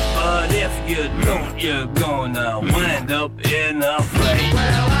 But if you don't, you're gonna wind up in a fight.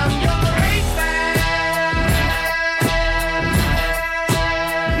 Well, I'm your 8 Man. Well,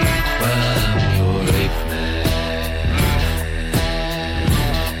 I'm your 8 Man.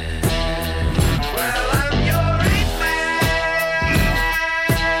 Well, I'm your 8 Man. Well, I'm your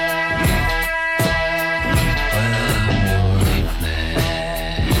 8 Man.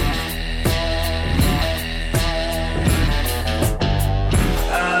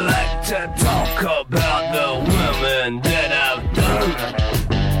 I like to talk about the women that I've done.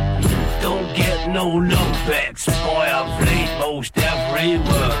 Don't get no love backs, boy, I've played most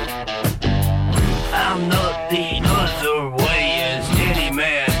everyone. I'm not the other way as any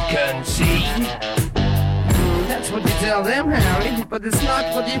man can see. That's what you tell them, Harry, but it's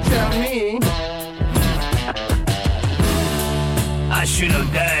not what you tell me. I should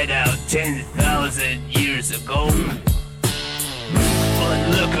have died out 10,000 years ago. But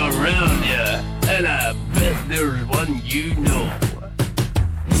look around ya, and I bet there's one you know.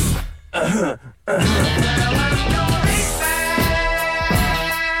 Well, I'm your 8 Man.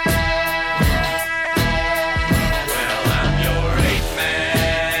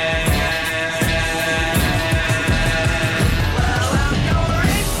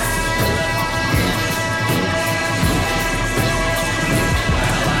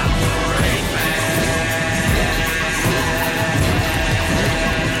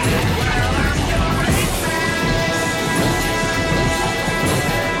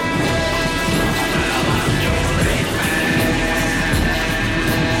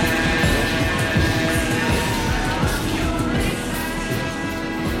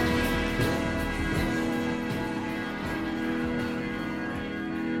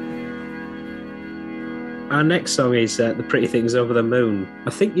 Our next song is "The Pretty Things Over the Moon." I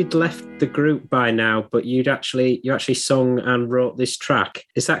think you'd left the group by now, but you actually sung and wrote this track.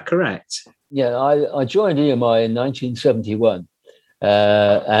 Is that correct? Yeah, I joined EMI in 1971,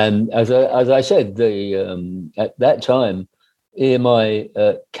 and as I said, at that time,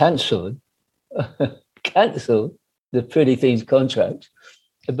 EMI cancelled the Pretty Things contract.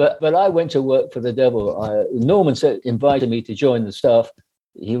 But I went to work for the devil. Norman invited me to join the staff.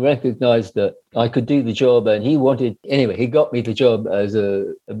 He recognized that I could do the job, and he got me the job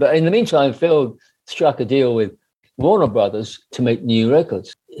but in the meantime, Phil struck a deal with Warner Brothers to make new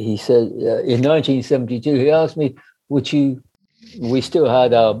records. He said in 1972, he asked me, we still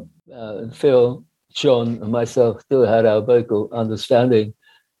had our, Phil, John and myself still had our vocal understanding,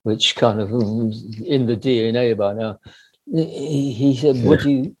 which kind of was in the DNA by now. He said, would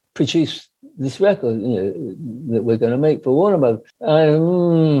you produce this record, that we're going to make for Warner Brothers?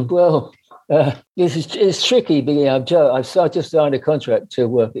 It's tricky because I've just signed a contract to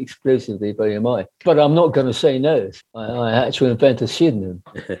work exclusively for EMI, but I'm not going to say no. I had to invent a pseudonym,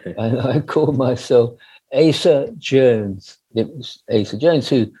 and I called myself Asa Jones. It was Asa Jones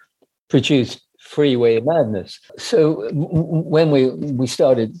who produced Freeway Madness. So when we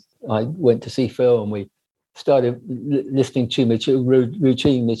started, I went to see Phil and we started listening to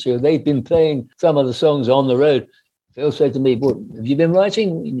routine material. They'd been playing some of the songs on the road. Phil said to me, "What have you been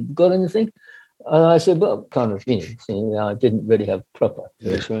writing? You got anything?" And I said, "Well, kind of, I didn't really have proper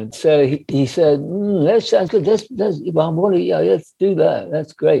assurance." So he said, "That sounds good. Let's do that.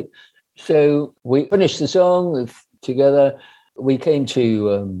 That's great." So we finished the song together. We came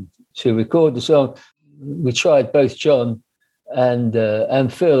to record the song. We tried both John and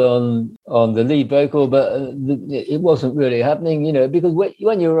Phil on the lead vocal, but it wasn't really happening, because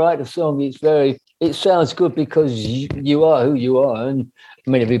when you write a song, it sounds good because you are who you are, and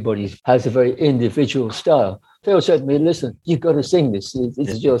everybody has a very individual style. Phil said to me, "Listen, you've got to sing this. This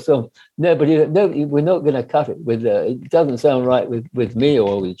is your song. Nobody, we're not going to cut it with. It doesn't sound right with me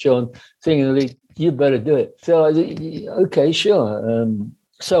or with John singing the lead. You better do it." So I said, "Okay, sure."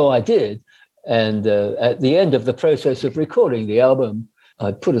 So I did. And at the end of the process of recording the album,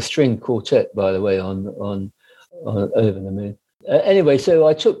 I put a string quartet, by the way, on Over the Moon. Anyway, so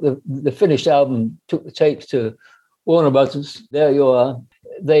I took the finished album, took the tapes to Warner Brothers. There you are.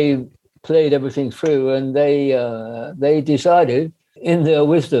 They played everything through, and they decided, in their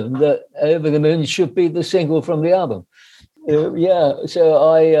wisdom, that Over the Moon should be the single from the album. So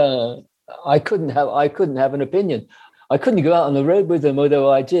I couldn't have an opinion. I couldn't go out on the road with them,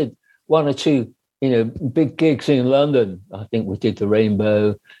 although I did one or two, big gigs in London. I think we did the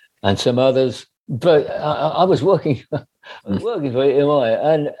Rainbow and some others. But I was working for EMI,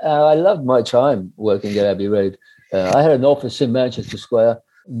 and I loved my time working at Abbey Road. I had an office in Manchester Square,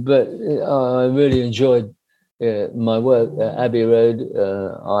 but I really enjoyed my work at Abbey Road.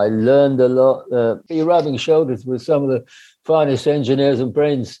 I learned a lot. You're rubbing shoulders with some of the finest engineers and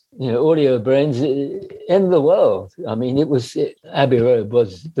brains, audio brains in the world. Abbey Road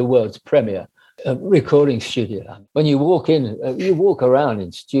was the world's premier recording studio. When you walk in, you walk around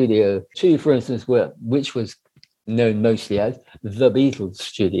in Studio 2, for instance, which was known mostly as the Beatles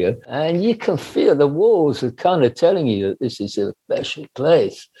studio, and you can feel the walls are kind of telling you that this is a special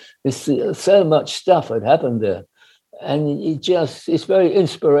place. So much stuff had happened there, and it's very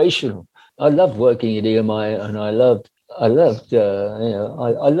inspirational. I loved working at EMI, and I loved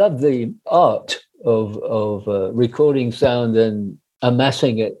the art of recording sound and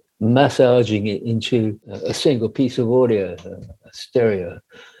amassing it, massaging it into a single piece of audio, a stereo.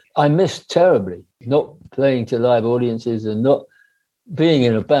 I missed terribly not playing to live audiences and not being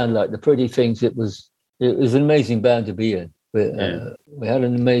in a band like the Pretty Things. It was an amazing band to be in. We had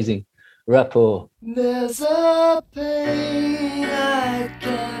an amazing rapport. There's a pain I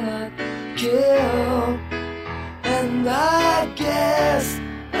cannot kill, and I guess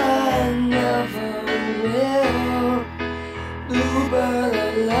I never will. Bluebird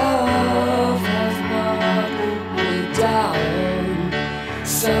of love has brought me down.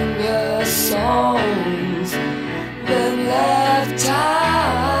 Sung her songs, then left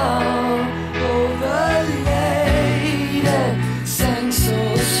town. Overlaid and sang so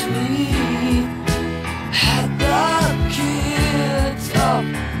sweet. Had the kids up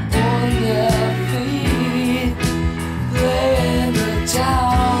on their feet, playing the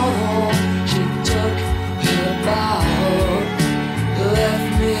town. She took her bow, left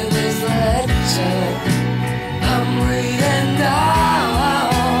me this letter I'm reading now.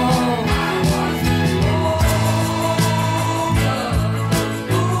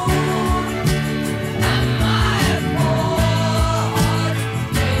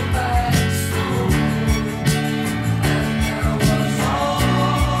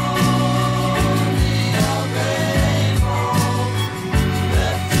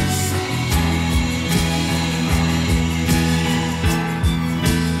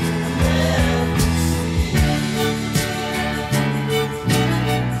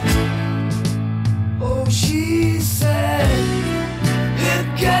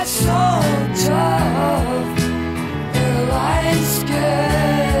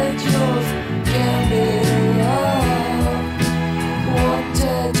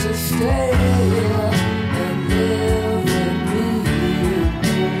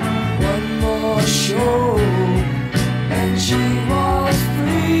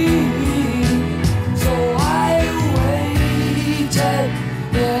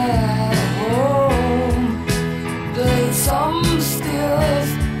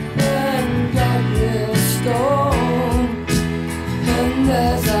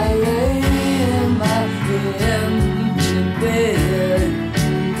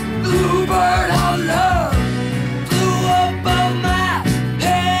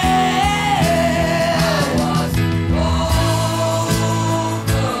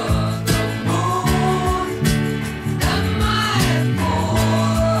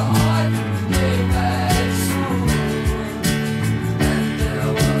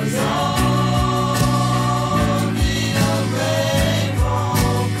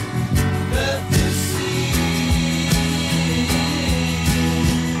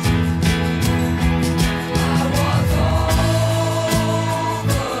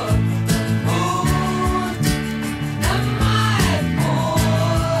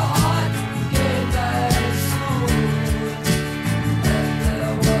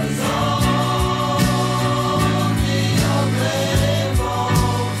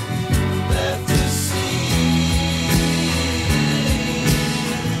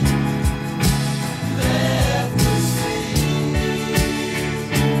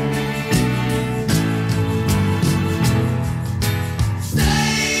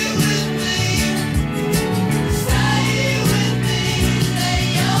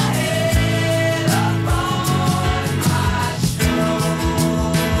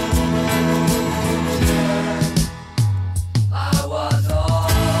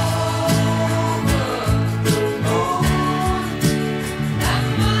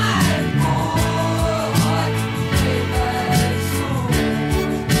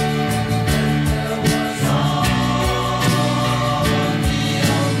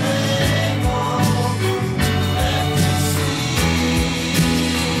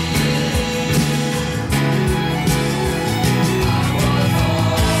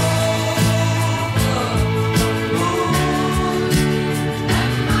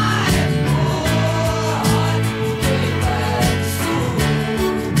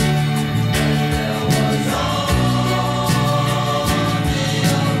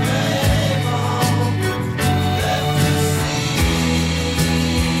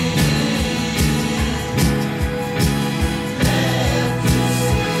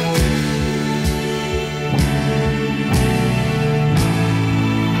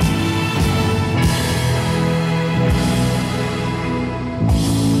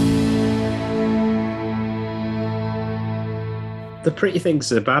 the Pretty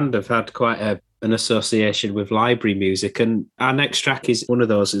Things as a band have had quite an association with library music, and our next track is one of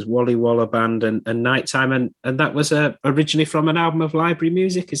those, is Wally Waller Band and Nighttime, and that was originally from an album of library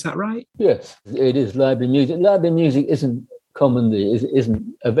music, is that right? Yes, it is library music. Library music isn't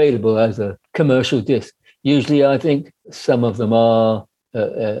isn't available as a commercial disc. Usually, I think some of them are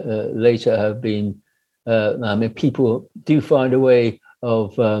later have been. People do find a way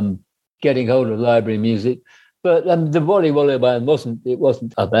of getting hold of library music, but the Wally Waller Band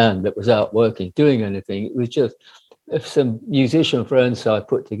wasn't a band that was out working, doing anything. It was just some musician friends I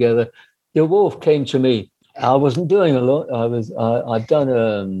put together. The Wolf came to me. I wasn't doing a lot. I'd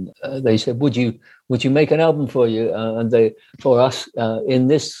done. They said, "Would you make an album for you?" And for us in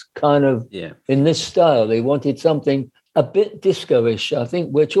this kind of in this style. They wanted something a bit disco-ish. I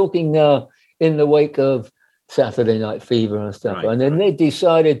think we're talking now in the wake of Saturday Night Fever and stuff. Right, and then they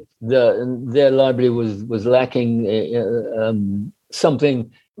decided that their library was lacking something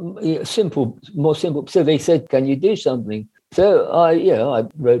simple, more simple. So they said, "Can you do something?" So I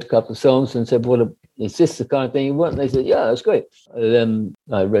wrote a couple of songs and said, "Well, is this the kind of thing you want?" And they said, "Yeah, that's great." Then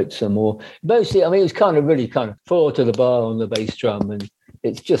I wrote some more. Mostly, it was really four to the bar on the bass drum, and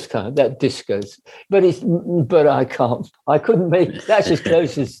it's just kind of that discos. But I couldn't make, that's as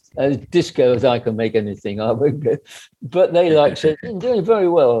close as disco as I can make anything. But they liked it and doing very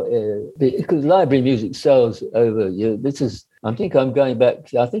well because library music sells over. I think I'm going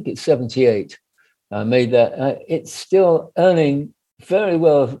back, I think it's 78. I made that. It's still earning very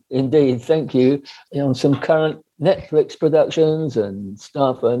well indeed, thank you, on some current Netflix productions and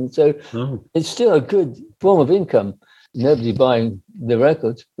stuff. And so It's still a good form of income. Nobody buying the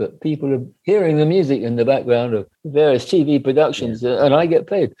records, but people are hearing the music in the background of various TV productions, and I get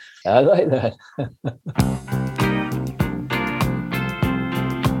paid. I like that.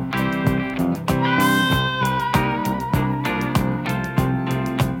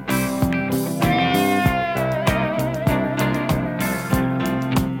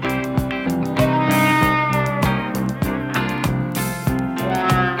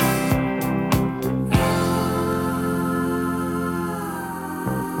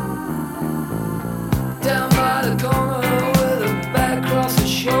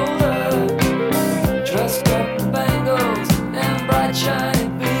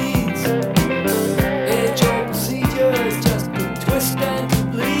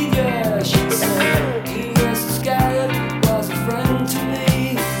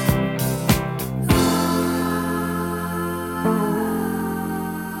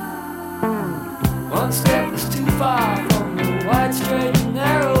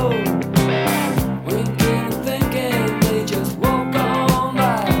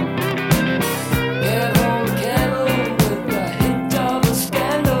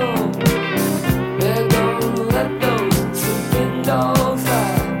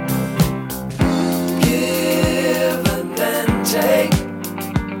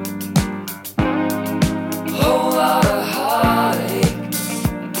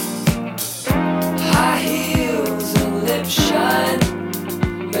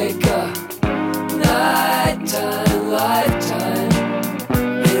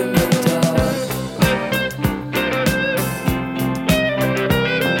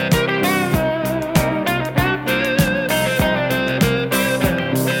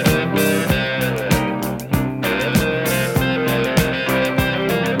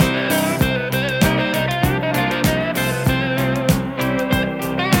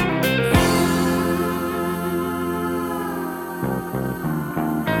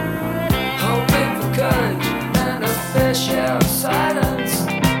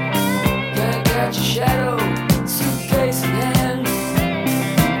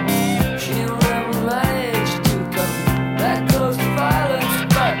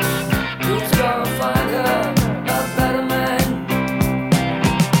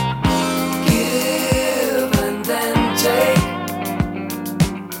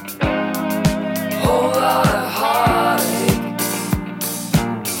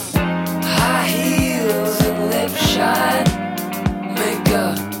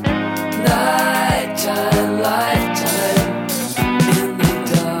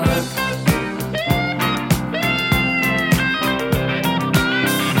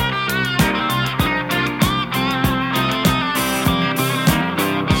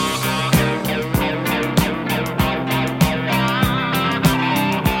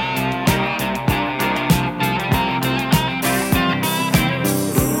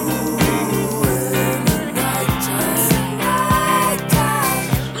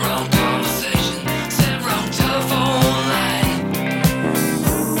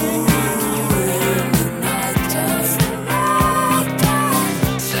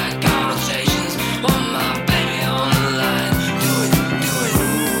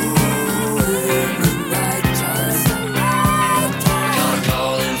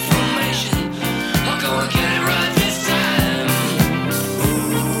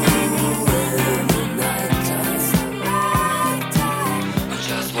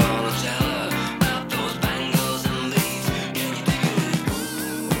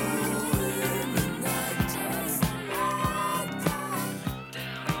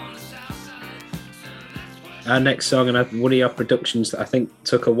 Our next song, and one of your productions that I think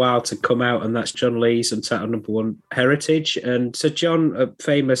took a while to come out, and that's John Lee's and title number 1, Heritage. And so John,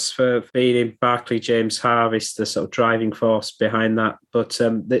 famous for being in Barclay James Harvest, the sort of driving force behind that. But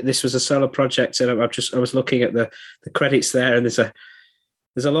this was a solo project, and I was looking at the credits there, and there's a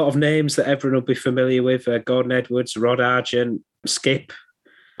lot of names that everyone will be familiar with: Gordon Edwards, Rod Argent, Skip.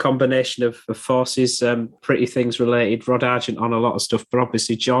 Combination of forces, Pretty Things related. Rod Argent on a lot of stuff, but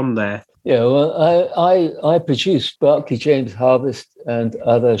obviously John there. Yeah, well, I produced Barclay James Harvest and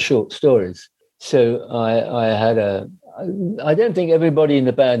other short stories. So I had I don't think everybody in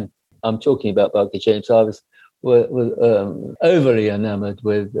the band, I'm talking about Barclay James Harvest, were overly enamored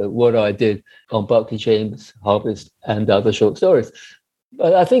with what I did on Barclay James Harvest and other short stories.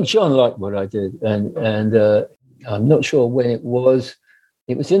 But I think John liked what I did, and I'm not sure when it was.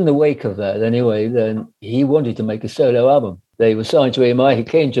 It was in the wake of that anyway. Then he wanted to make a solo album. They were signed to EMI. He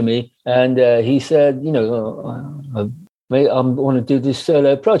came to me and he said, I want to do this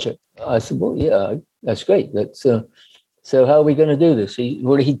solo project. I said, well, yeah, that's great. So how are we going to do this? He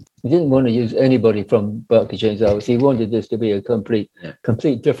didn't want to use anybody from Barclay James Harvest. He wanted this to be a complete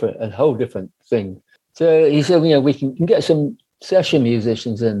different, a whole different thing. So he said, we can get some session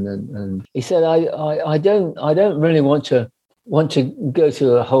musicians in, and he said, I don't really want to go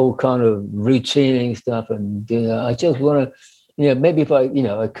through a whole kind of routining stuff, and I just want to, maybe if I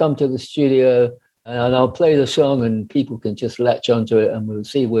come to the studio and I'll play the song and people can just latch onto it and we'll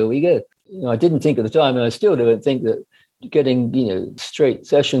see where we go. I didn't think at the time, and I still don't think that getting straight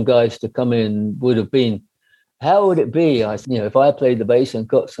session guys to come in would have been. How would it be? If I played the bass and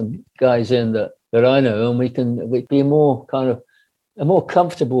got some guys in that I know, and we'd be more kind of a more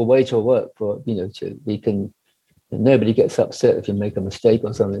comfortable way to work for we can. Nobody gets upset if you make a mistake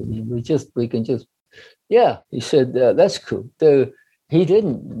or something. We can just. He said, that's cool. So we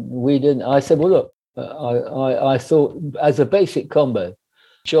didn't. I said, well, look, I thought as a basic combo,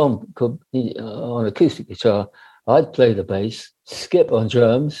 John could, on acoustic guitar, I'd play the bass, Skip on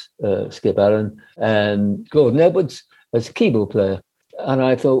drums, Skip Allen, and Gordon Edwards as a keyboard player. And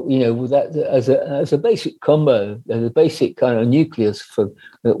I thought, with that as a basic combo, as a basic kind of nucleus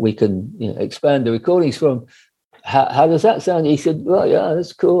that we can expand the recordings from. How does that sound? He said, well, yeah,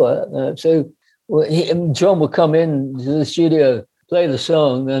 that's cool. So John would come in to the studio, play the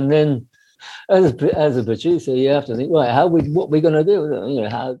song, and then as a producer, you have to think, right, what we're going to do?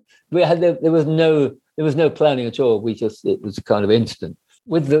 There was no planning at all. It was kind of instant.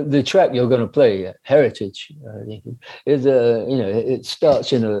 With the track you're going to play, Heritage, it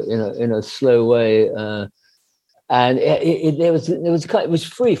starts in a slow way, and it was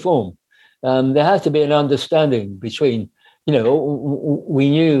free form. There has to be an understanding between, we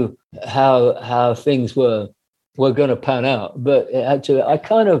knew how things were going to pan out, but it had to. I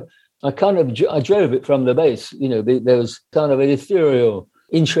drove it from the bass. There was kind of an ethereal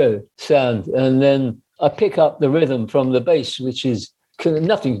intro sound, and then I pick up the rhythm from the bass, which is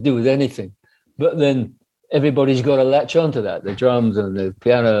nothing to do with anything. But then everybody's got to latch onto that, the drums and the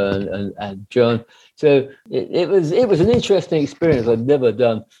piano and John. So it was an interesting experience. I'd never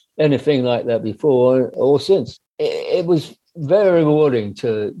done anything like that before or since. It was very rewarding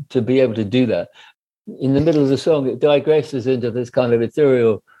to be able to do that. In the middle of the song, it digresses into this kind of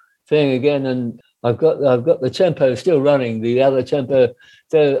ethereal thing again, and I've got the tempo still running, the other tempo,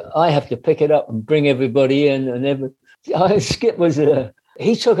 so I have to pick it up and bring everybody in. And Skip was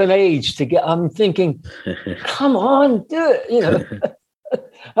he took an age to get. I'm thinking, come on, do it,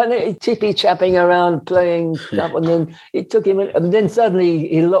 And tippy chapping around playing stuff, and then it took him, and then suddenly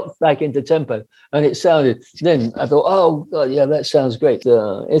he locked back into tempo, and it sounded. Then I thought, oh God, yeah, that sounds great.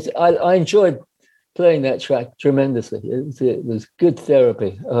 I enjoyed playing that track tremendously. It was good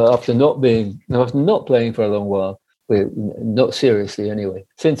therapy after not playing for a long while, not seriously anyway.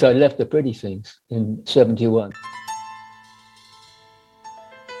 Since I left the Pretty Things in '71.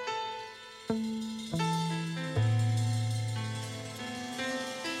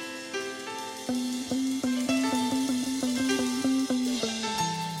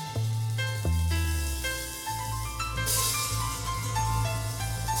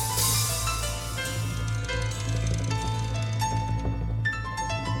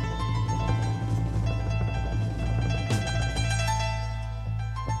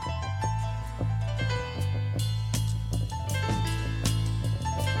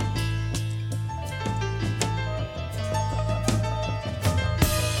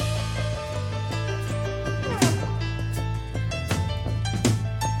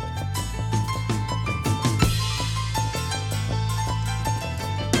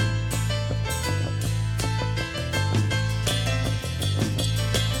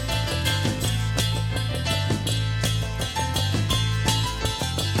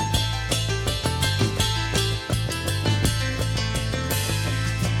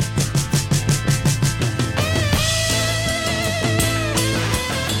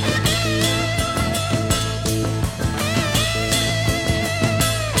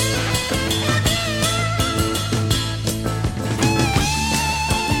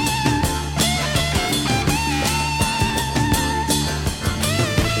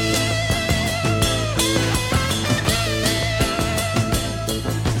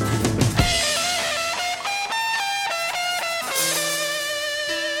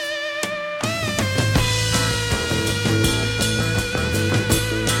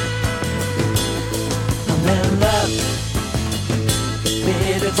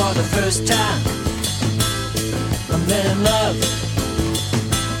 first time. I'm in love,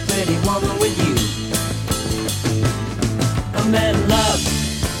 pretty woman with you. I'm in love,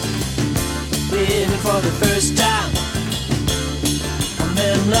 baby, for the first time. I'm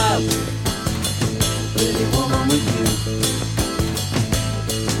in love, pretty woman with you.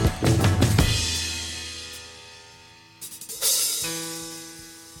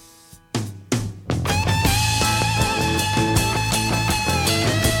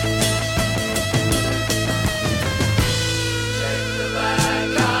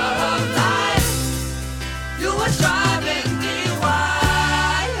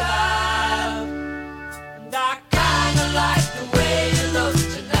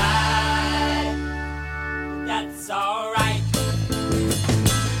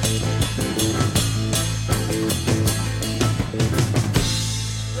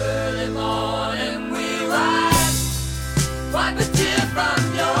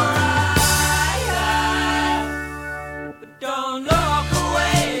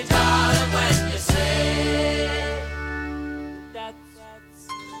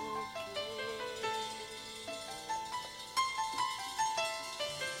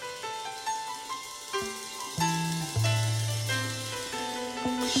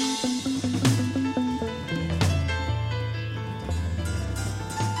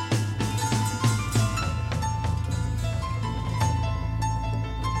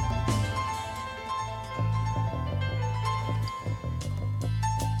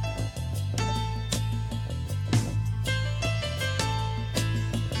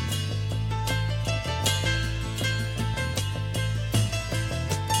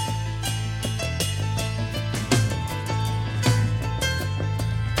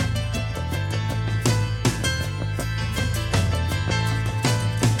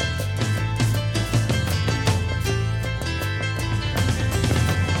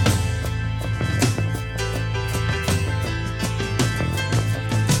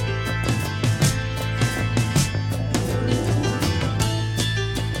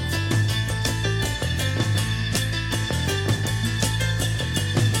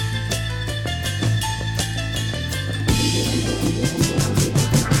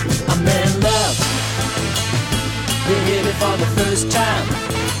 For the first time,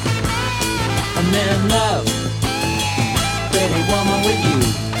 I'm in love, pretty woman with you.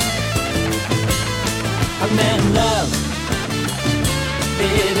 I'm in love,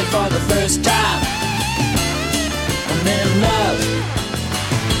 baby, for the first time. I'm in love,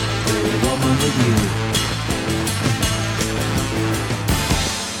 pretty woman with you.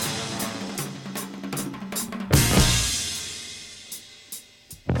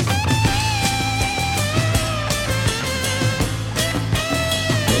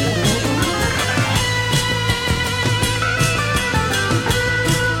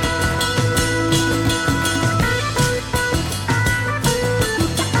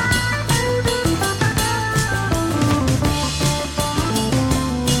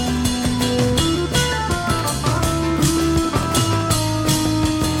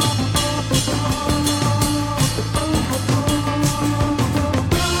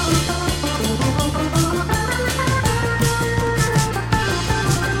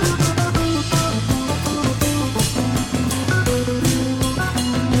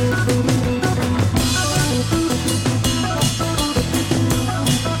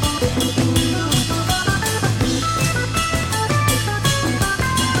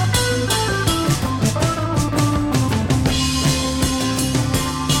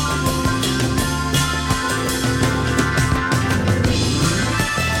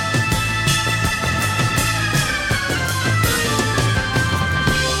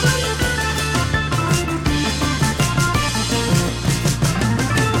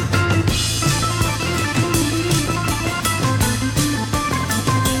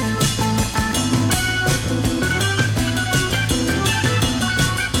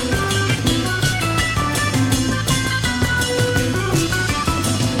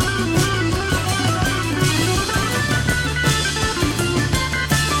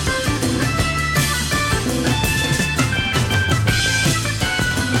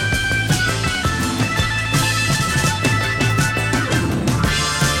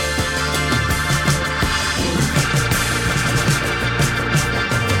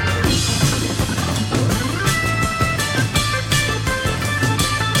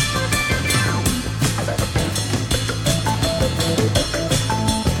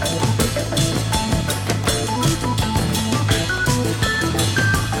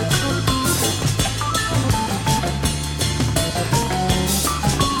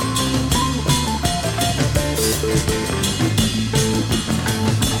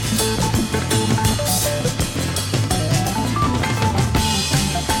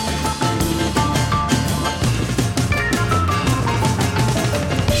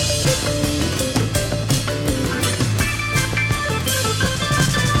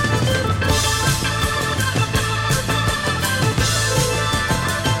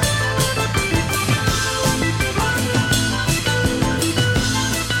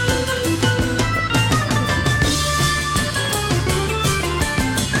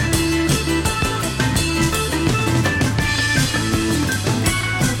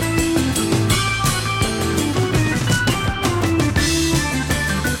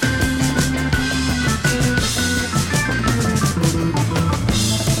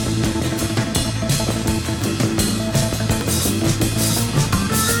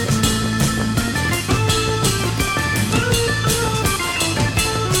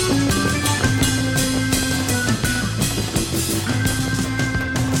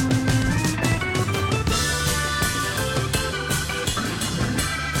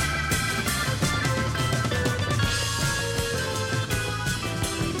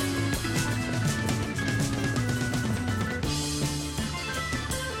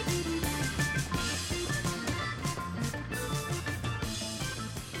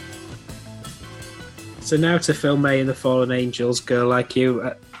 So now to Phil May and the Fallen Angels, Girl Like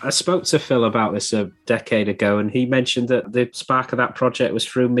You. I spoke to Phil about this a decade ago, and he mentioned that the spark of that project was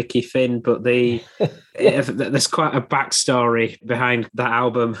through Mickey Finn, but there's quite a backstory behind that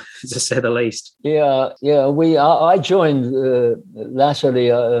album, to say the least. Yeah. I joined latterly.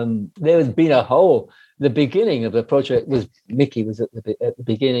 There has been a whole. The beginning of the project was Mickey was at the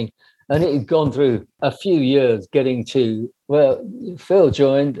beginning, and it had gone through a few years getting to. Well, Phil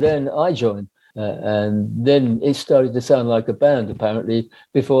joined, then I joined. And then it started to sound like a band, apparently.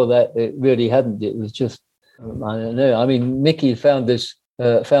 Before that, it really hadn't. It was just, I don't know. I mean, Mickey found this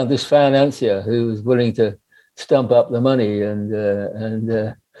financier who was willing to stump up the money,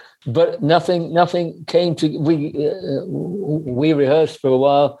 but nothing came to. We rehearsed for a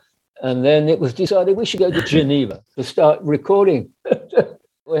while, and then it was decided we should go to Geneva to start recording.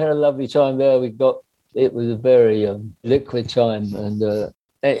 We had a lovely time there. It was a very liquid time, and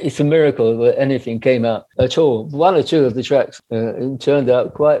it's a miracle that anything came out at all. One or two of the tracks turned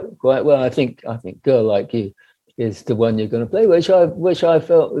out quite well. I think "Girl Like You" is the one you're going to play, which I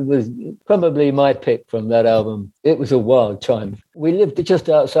felt was probably my pick from that album. It was a wild time. We lived just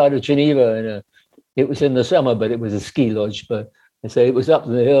outside of Geneva, and it was in the summer, but it was a ski lodge. But so it was up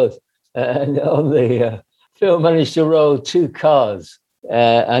in the hills, and on the Phil managed to roll 2 cars,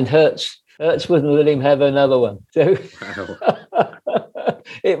 and Hertz wouldn't let him have another one. So. Wow.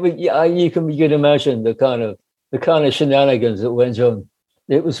 It was, you can imagine the kind of shenanigans that went on.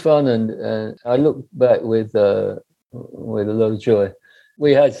 It was fun, and I look back with a lot of joy.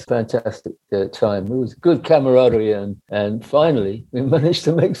 We had a fantastic time. It was good camaraderie, and finally we managed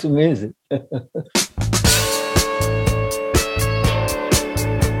to make some music.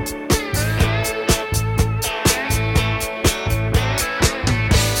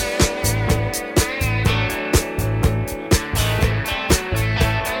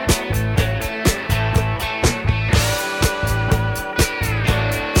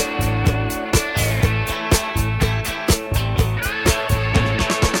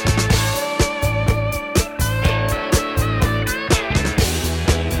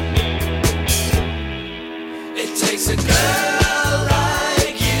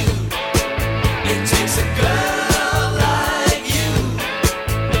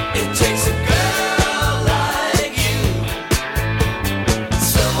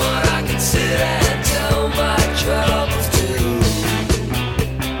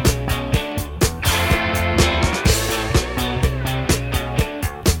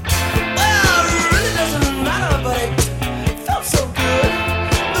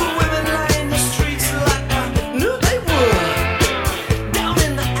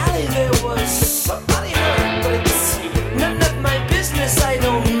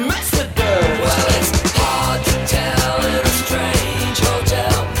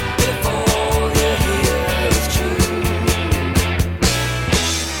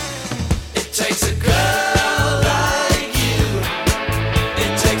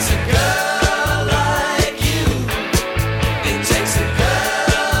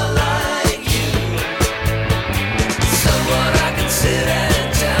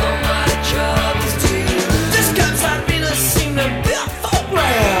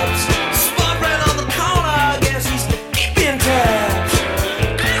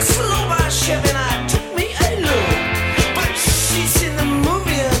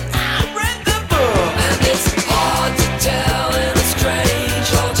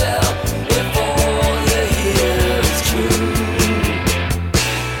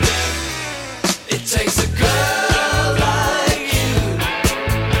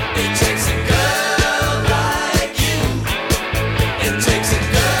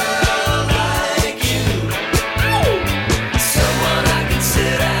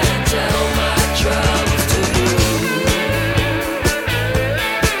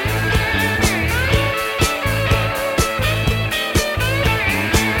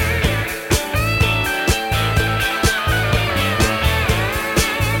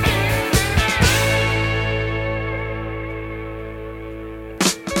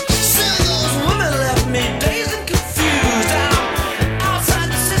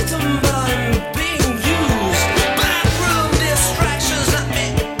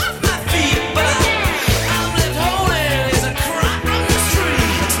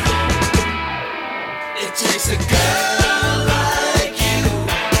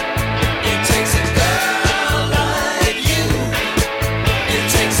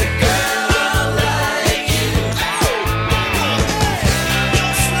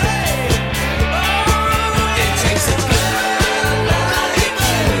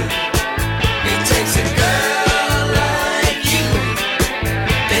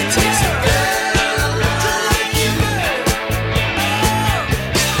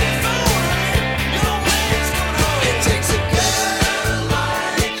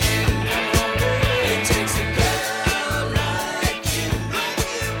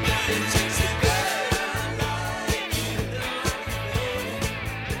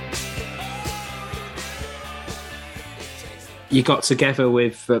 You got together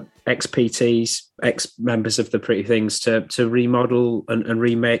with ex-PTs, ex-members of the Pretty Things to remodel and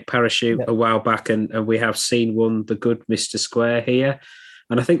remake Parachute a while back, and we have seen one, The Good Mr. Square, here.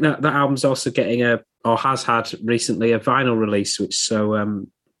 And I think that album's also getting has had recently a vinyl release,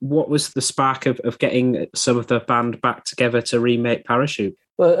 what was the spark of getting some of the band back together to remake Parachute?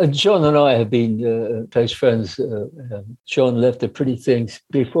 Well, John and I have been close friends. John left the Pretty Things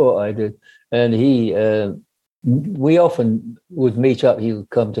before I did, and we often would meet up. He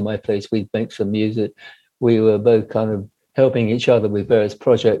would come to my place. We'd make some music. We were both kind of helping each other with various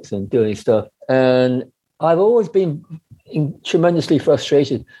projects and doing stuff. And I've always been tremendously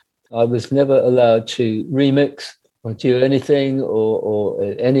frustrated. I was never allowed to remix or do anything or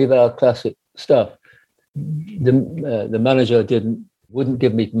any of our classic stuff. The manager wouldn't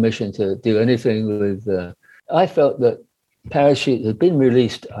give me permission to do anything with. I felt that Parachute had been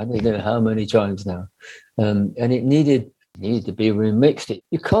released, I don't know how many times now, and it needed to be remixed.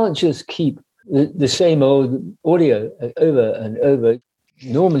 You can't just keep the same old audio over and over.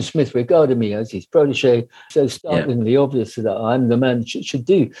 Norman Smith regarded me as his protege, so startlingly obvious that I'm the man should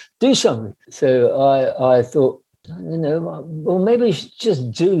do something. So I thought, well, maybe we should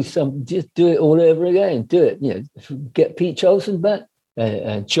just do it all over again. Do it, get Pete Cholson back,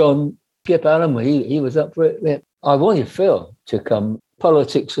 John Skip Allen. He was up for it. I wanted Phil to come.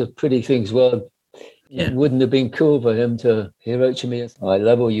 Politics of Pretty Things World. It wouldn't have been cool for him to. He wrote to me, "I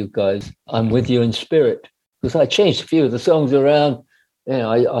love all you guys. I'm with you in spirit." Because I changed a few of the songs around.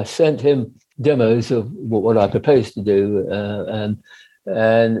 I sent him demos of what I proposed to do,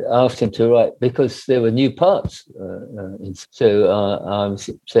 and asked him to write, because there were new parts. So I was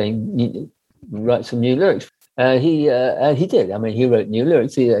saying, write some new lyrics, and he did. I mean, he wrote new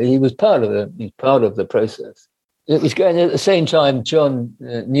lyrics. He was part of the process. It was going at the same time. John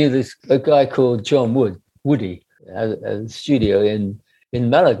knew a guy called John Woody, at a studio in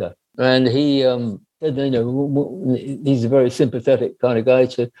Malaga, and he said, he's a very sympathetic kind of guy.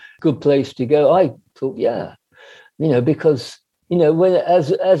 It's a good place to go. I thought, because. When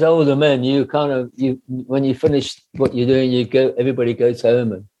as older men, when you finish what you're doing, everybody goes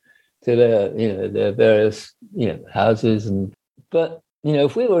home and to their various houses, but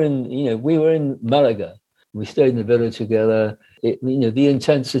if we were in Malaga, we stayed in the villa together. The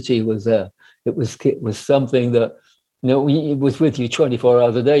intensity was there. It was something that it was with you 24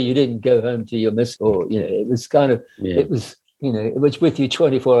 hours a day. You didn't go home to your miss, or it was kind of it was. It was with you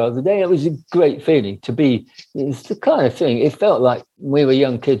 24 hours a day. It was a great feeling to be. It's the kind of thing. It felt like we were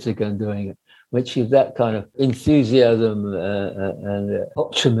young kids again doing it, which is that kind of enthusiasm and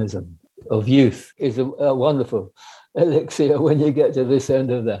optimism of youth is a wonderful elixir when you get to this end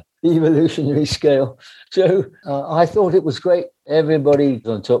of the evolutionary scale. So I thought it was great. Everybody was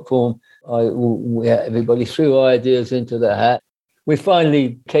on top form. Everybody threw ideas into the hat. We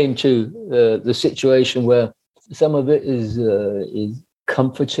finally came to the situation where some of it is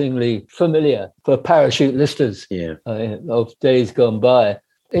comfortingly familiar for Parachute listeners of days gone by.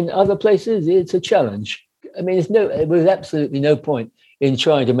 In other places, it's a challenge. I mean, it was absolutely no point in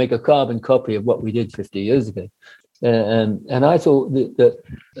trying to make a carbon copy of what we did 50 years ago. And I thought that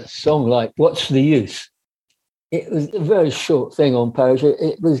a song like "What's the Use," it was a very short thing on Parachute.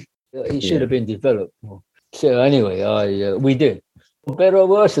 It should have been developed more. So anyway, we did. Better or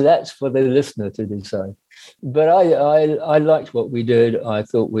worse, that's for the listener to decide. But I liked what we did. I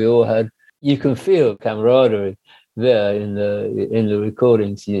thought we all had. You can feel camaraderie there in the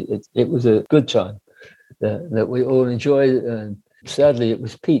recordings. It was a good time that we all enjoyed. And sadly, it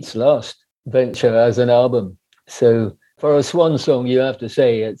was Pete's last venture as an album. So for a swan song, you have to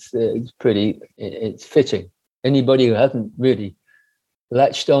say it's fitting. Anybody who hasn't really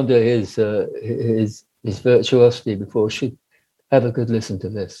latched onto his virtuosity before should have a good listen to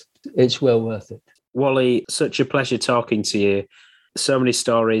this. It's well worth it. Wally, such a pleasure talking to you. So many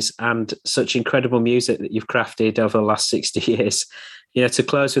stories and such incredible music that you've crafted over the last 60 years. To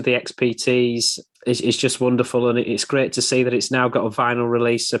close with the XPTs is just wonderful, and it's great to see that it's now got a vinyl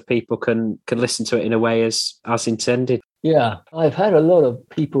release so people can listen to it in a way as intended. Yeah, I've had a lot of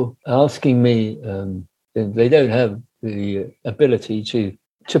people asking me, they don't have the ability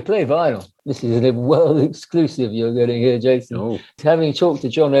to play vinyl. This is a world exclusive you're getting here, Jason. Oh. Having talked to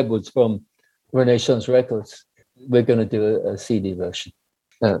John Edwards from Renaissance Records, we're going to do a CD version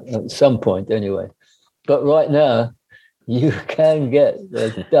at some point anyway. But right now, you can get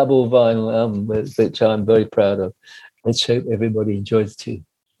a double vinyl album, which I'm very proud of. Let's hope everybody enjoys too.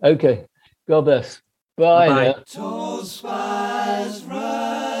 Okay, God bless. Bye. Now. Tall spires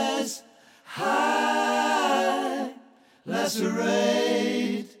rise high,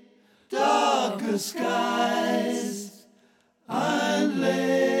 lacerate darker skies.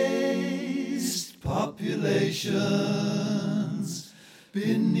 laced populations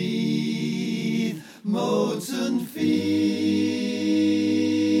beneath molten fields.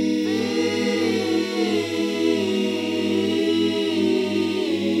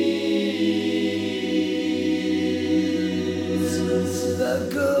 The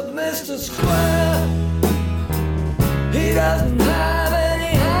good Mr. Square, he doesn't have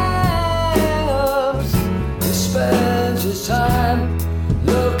any hang-ups. He spends his time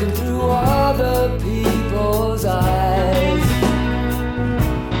looking through other people's eyes.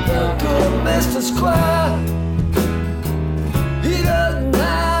 The good Mr. Square, he doesn't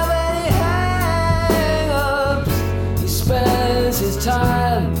have any hang-ups. He spends his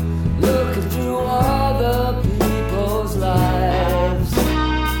time looking through other people's lives.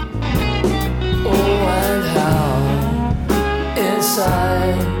 Oh, and how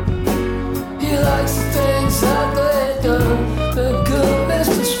inside he likes the things that they do. The good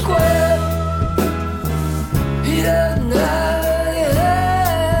Mr. Square, he doesn't have any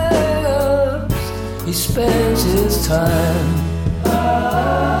hang-ups. He spends his time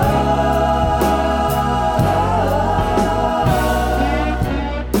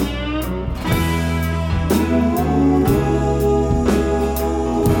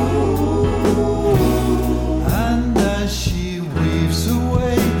and as she weaves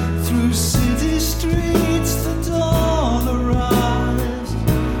away through city streets, the dawn arrives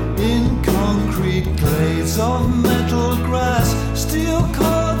in concrete glades of metal grass, steel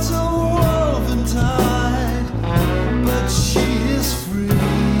cords are woven tight, but she is free.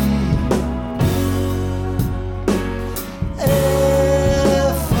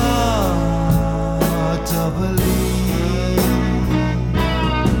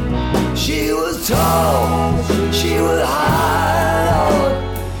 F-R-E-E. She was tall, she was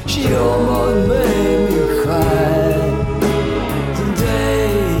high, she almost made me cry.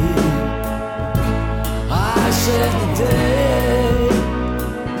 Today, I said today.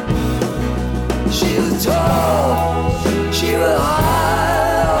 She was tall, she was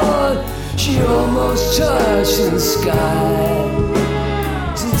high, she almost touched the sky.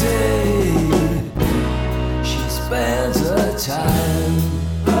 Today, she spends her time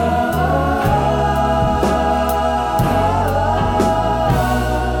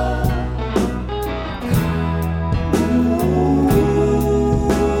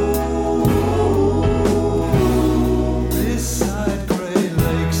beside grey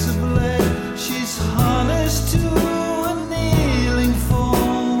lakes of lead. She's harnessed to a kneeling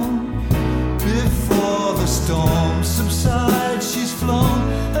form. Before the storm subsides, she's flown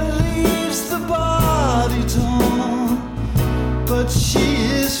and leaves the body torn, but she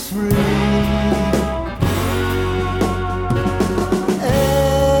is free.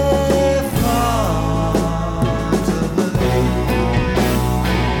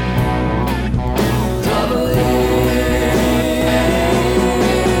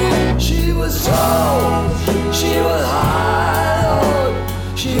 She was tall, she was high,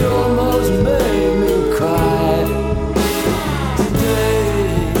 she almost made me cry.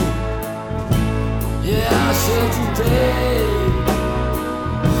 Today, yeah, I said today.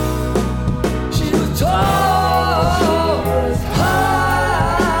 She was tall,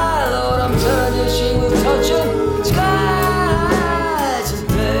 high, Lord, I'm telling you, she was touching sky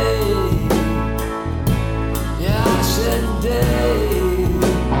today. Yeah, I said today.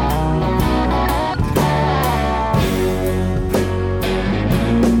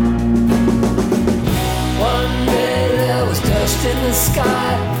 One day there was dust in the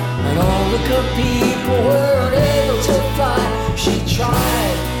sky, and all the good people were unable to fly. She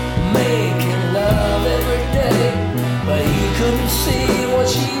tried making love every day, but he couldn't see what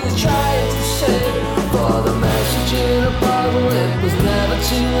she was trying to say. For the message in a bottle, it was never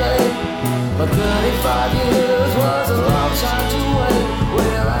too late. But 35 years was a long time to wait,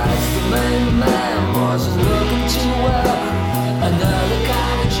 whereas the main man wasn't looking too well. Another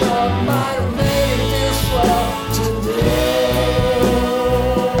kind of job might have made it this well today.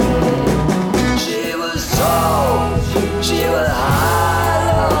 She was tall, she was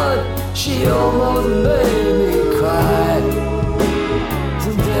high, Lord, she almost made me cry.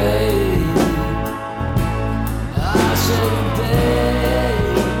 Today, I said today.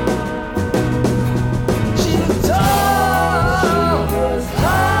 She was tall,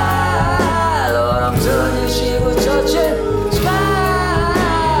 high, Lord, I'm telling you, she was touching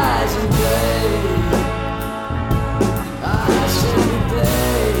skies today. I said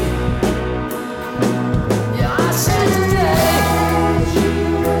today. Yeah, I said today.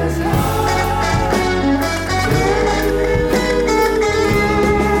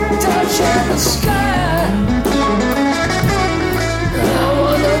 Touching the sky.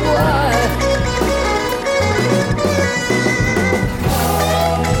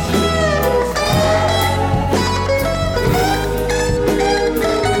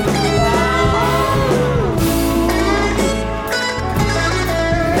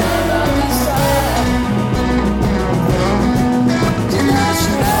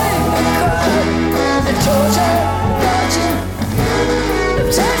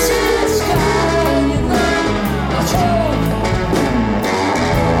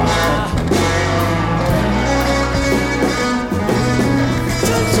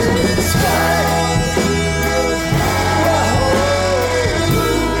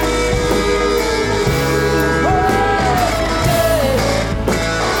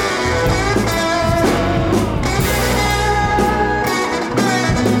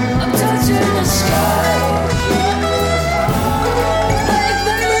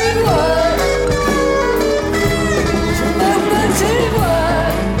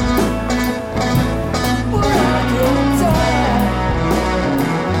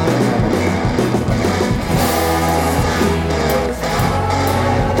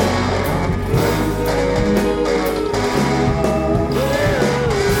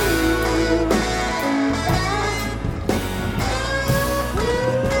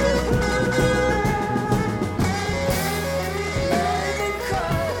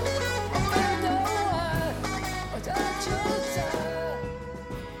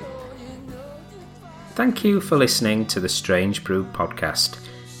 Thank you for listening to the Strange Brew podcast.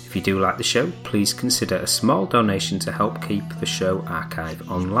 If you do like the show, please consider a small donation to help keep the show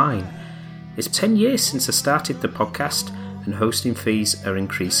archive online. It's 10 years since I started the podcast, and hosting fees are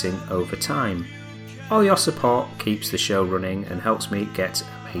increasing over time. All your support keeps the show running and helps me get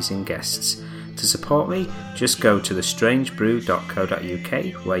amazing guests. To support me, just go to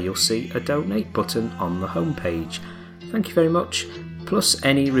thestrangebrew.co.uk where you'll see a donate button on the homepage. Thank you very much. Plus,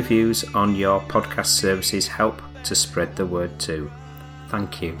 any reviews on your podcast services help to spread the word too.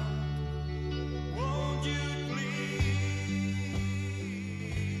 Thank you.